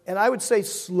hunger. And I would say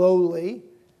slowly,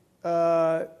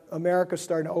 America's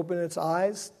starting to open its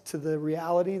eyes to the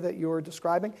reality that you're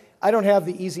describing. I don't have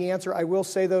the easy answer. I will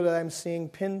say, though, that I'm seeing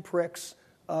pinpricks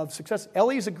of success.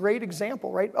 Ellie's a great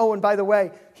example, right? Oh, and by the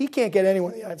way, he can't get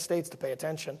anyone in the United States to pay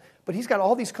attention, but he's got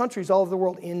all these countries all over the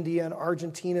world, India and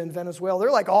Argentina and Venezuela.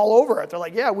 They're like all over it. They're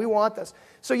like, yeah, we want this.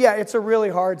 So yeah, it's a really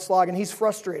hard slog, and he's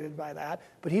frustrated by that,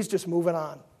 but he's just moving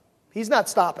on. He's not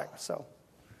stopping. So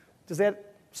does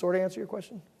that sort of answer your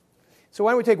question? So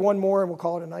why don't we take one more and we'll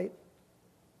call it a night?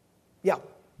 Yeah.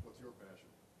 What's your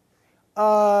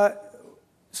passion?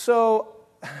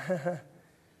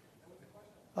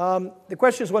 The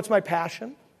question is, what's my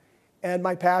passion? And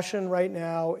my passion right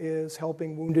now is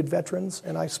helping wounded veterans,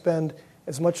 and I spend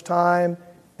as much time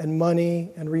and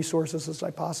money and resources as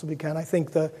I possibly can. I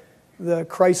think the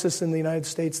crisis in the United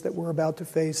States that we're about to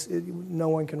face, no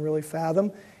one can really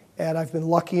fathom. And I've been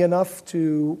lucky enough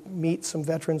to meet some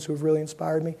veterans who have really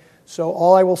inspired me. So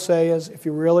all I will say is, if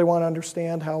you really want to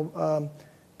understand how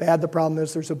bad the problem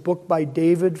is, there's a book by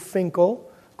David Finkel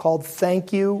called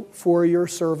Thank You for Your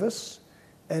Service,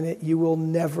 and you will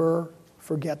never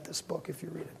forget this book if you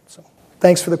read it. So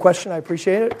thanks for the question. I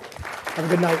appreciate it. Have a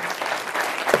good night.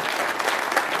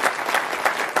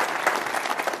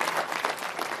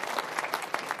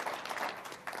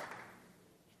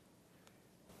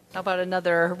 How about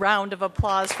another round of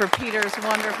applause for Peter's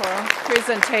wonderful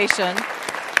presentation?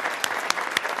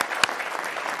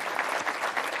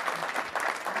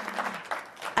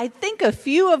 I think a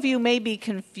few of you may be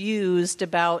confused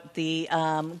about the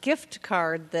gift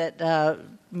card that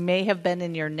may have been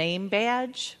in your name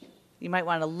badge. You might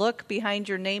want to look behind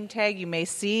your name tag. You may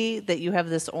see that you have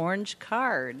this orange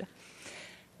card.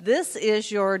 This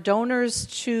is your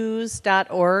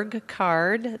DonorsChoose.org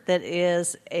card that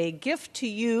is a gift to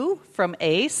you from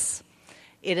ACE.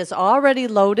 It is already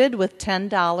loaded with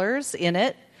 $10 in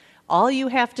it. All you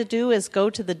have to do is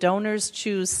go to the Donors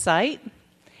Choose site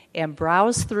and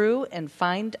browse through and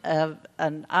find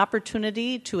an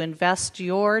opportunity to invest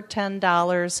your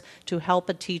 $10 to help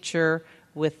a teacher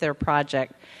with their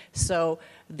project. So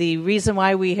the reason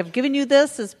why we have given you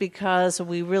this is because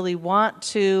we really want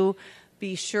to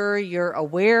be sure you're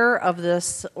aware of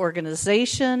this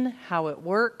organization, how it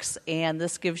works, and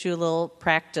this gives you a little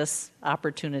practice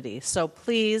opportunity. So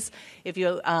please, if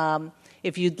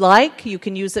you'd like, you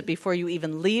can use it before you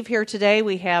even leave here today.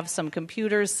 We have some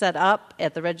computers set up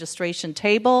at the registration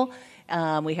table.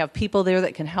 We have people there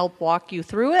that can help walk you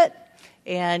through it,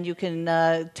 and you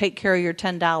can take care of your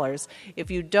 $10.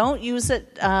 If you don't use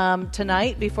it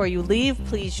tonight before you leave,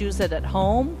 please use it at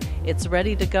home. It's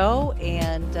ready to go,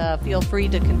 and feel free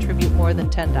to contribute more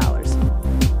than $10.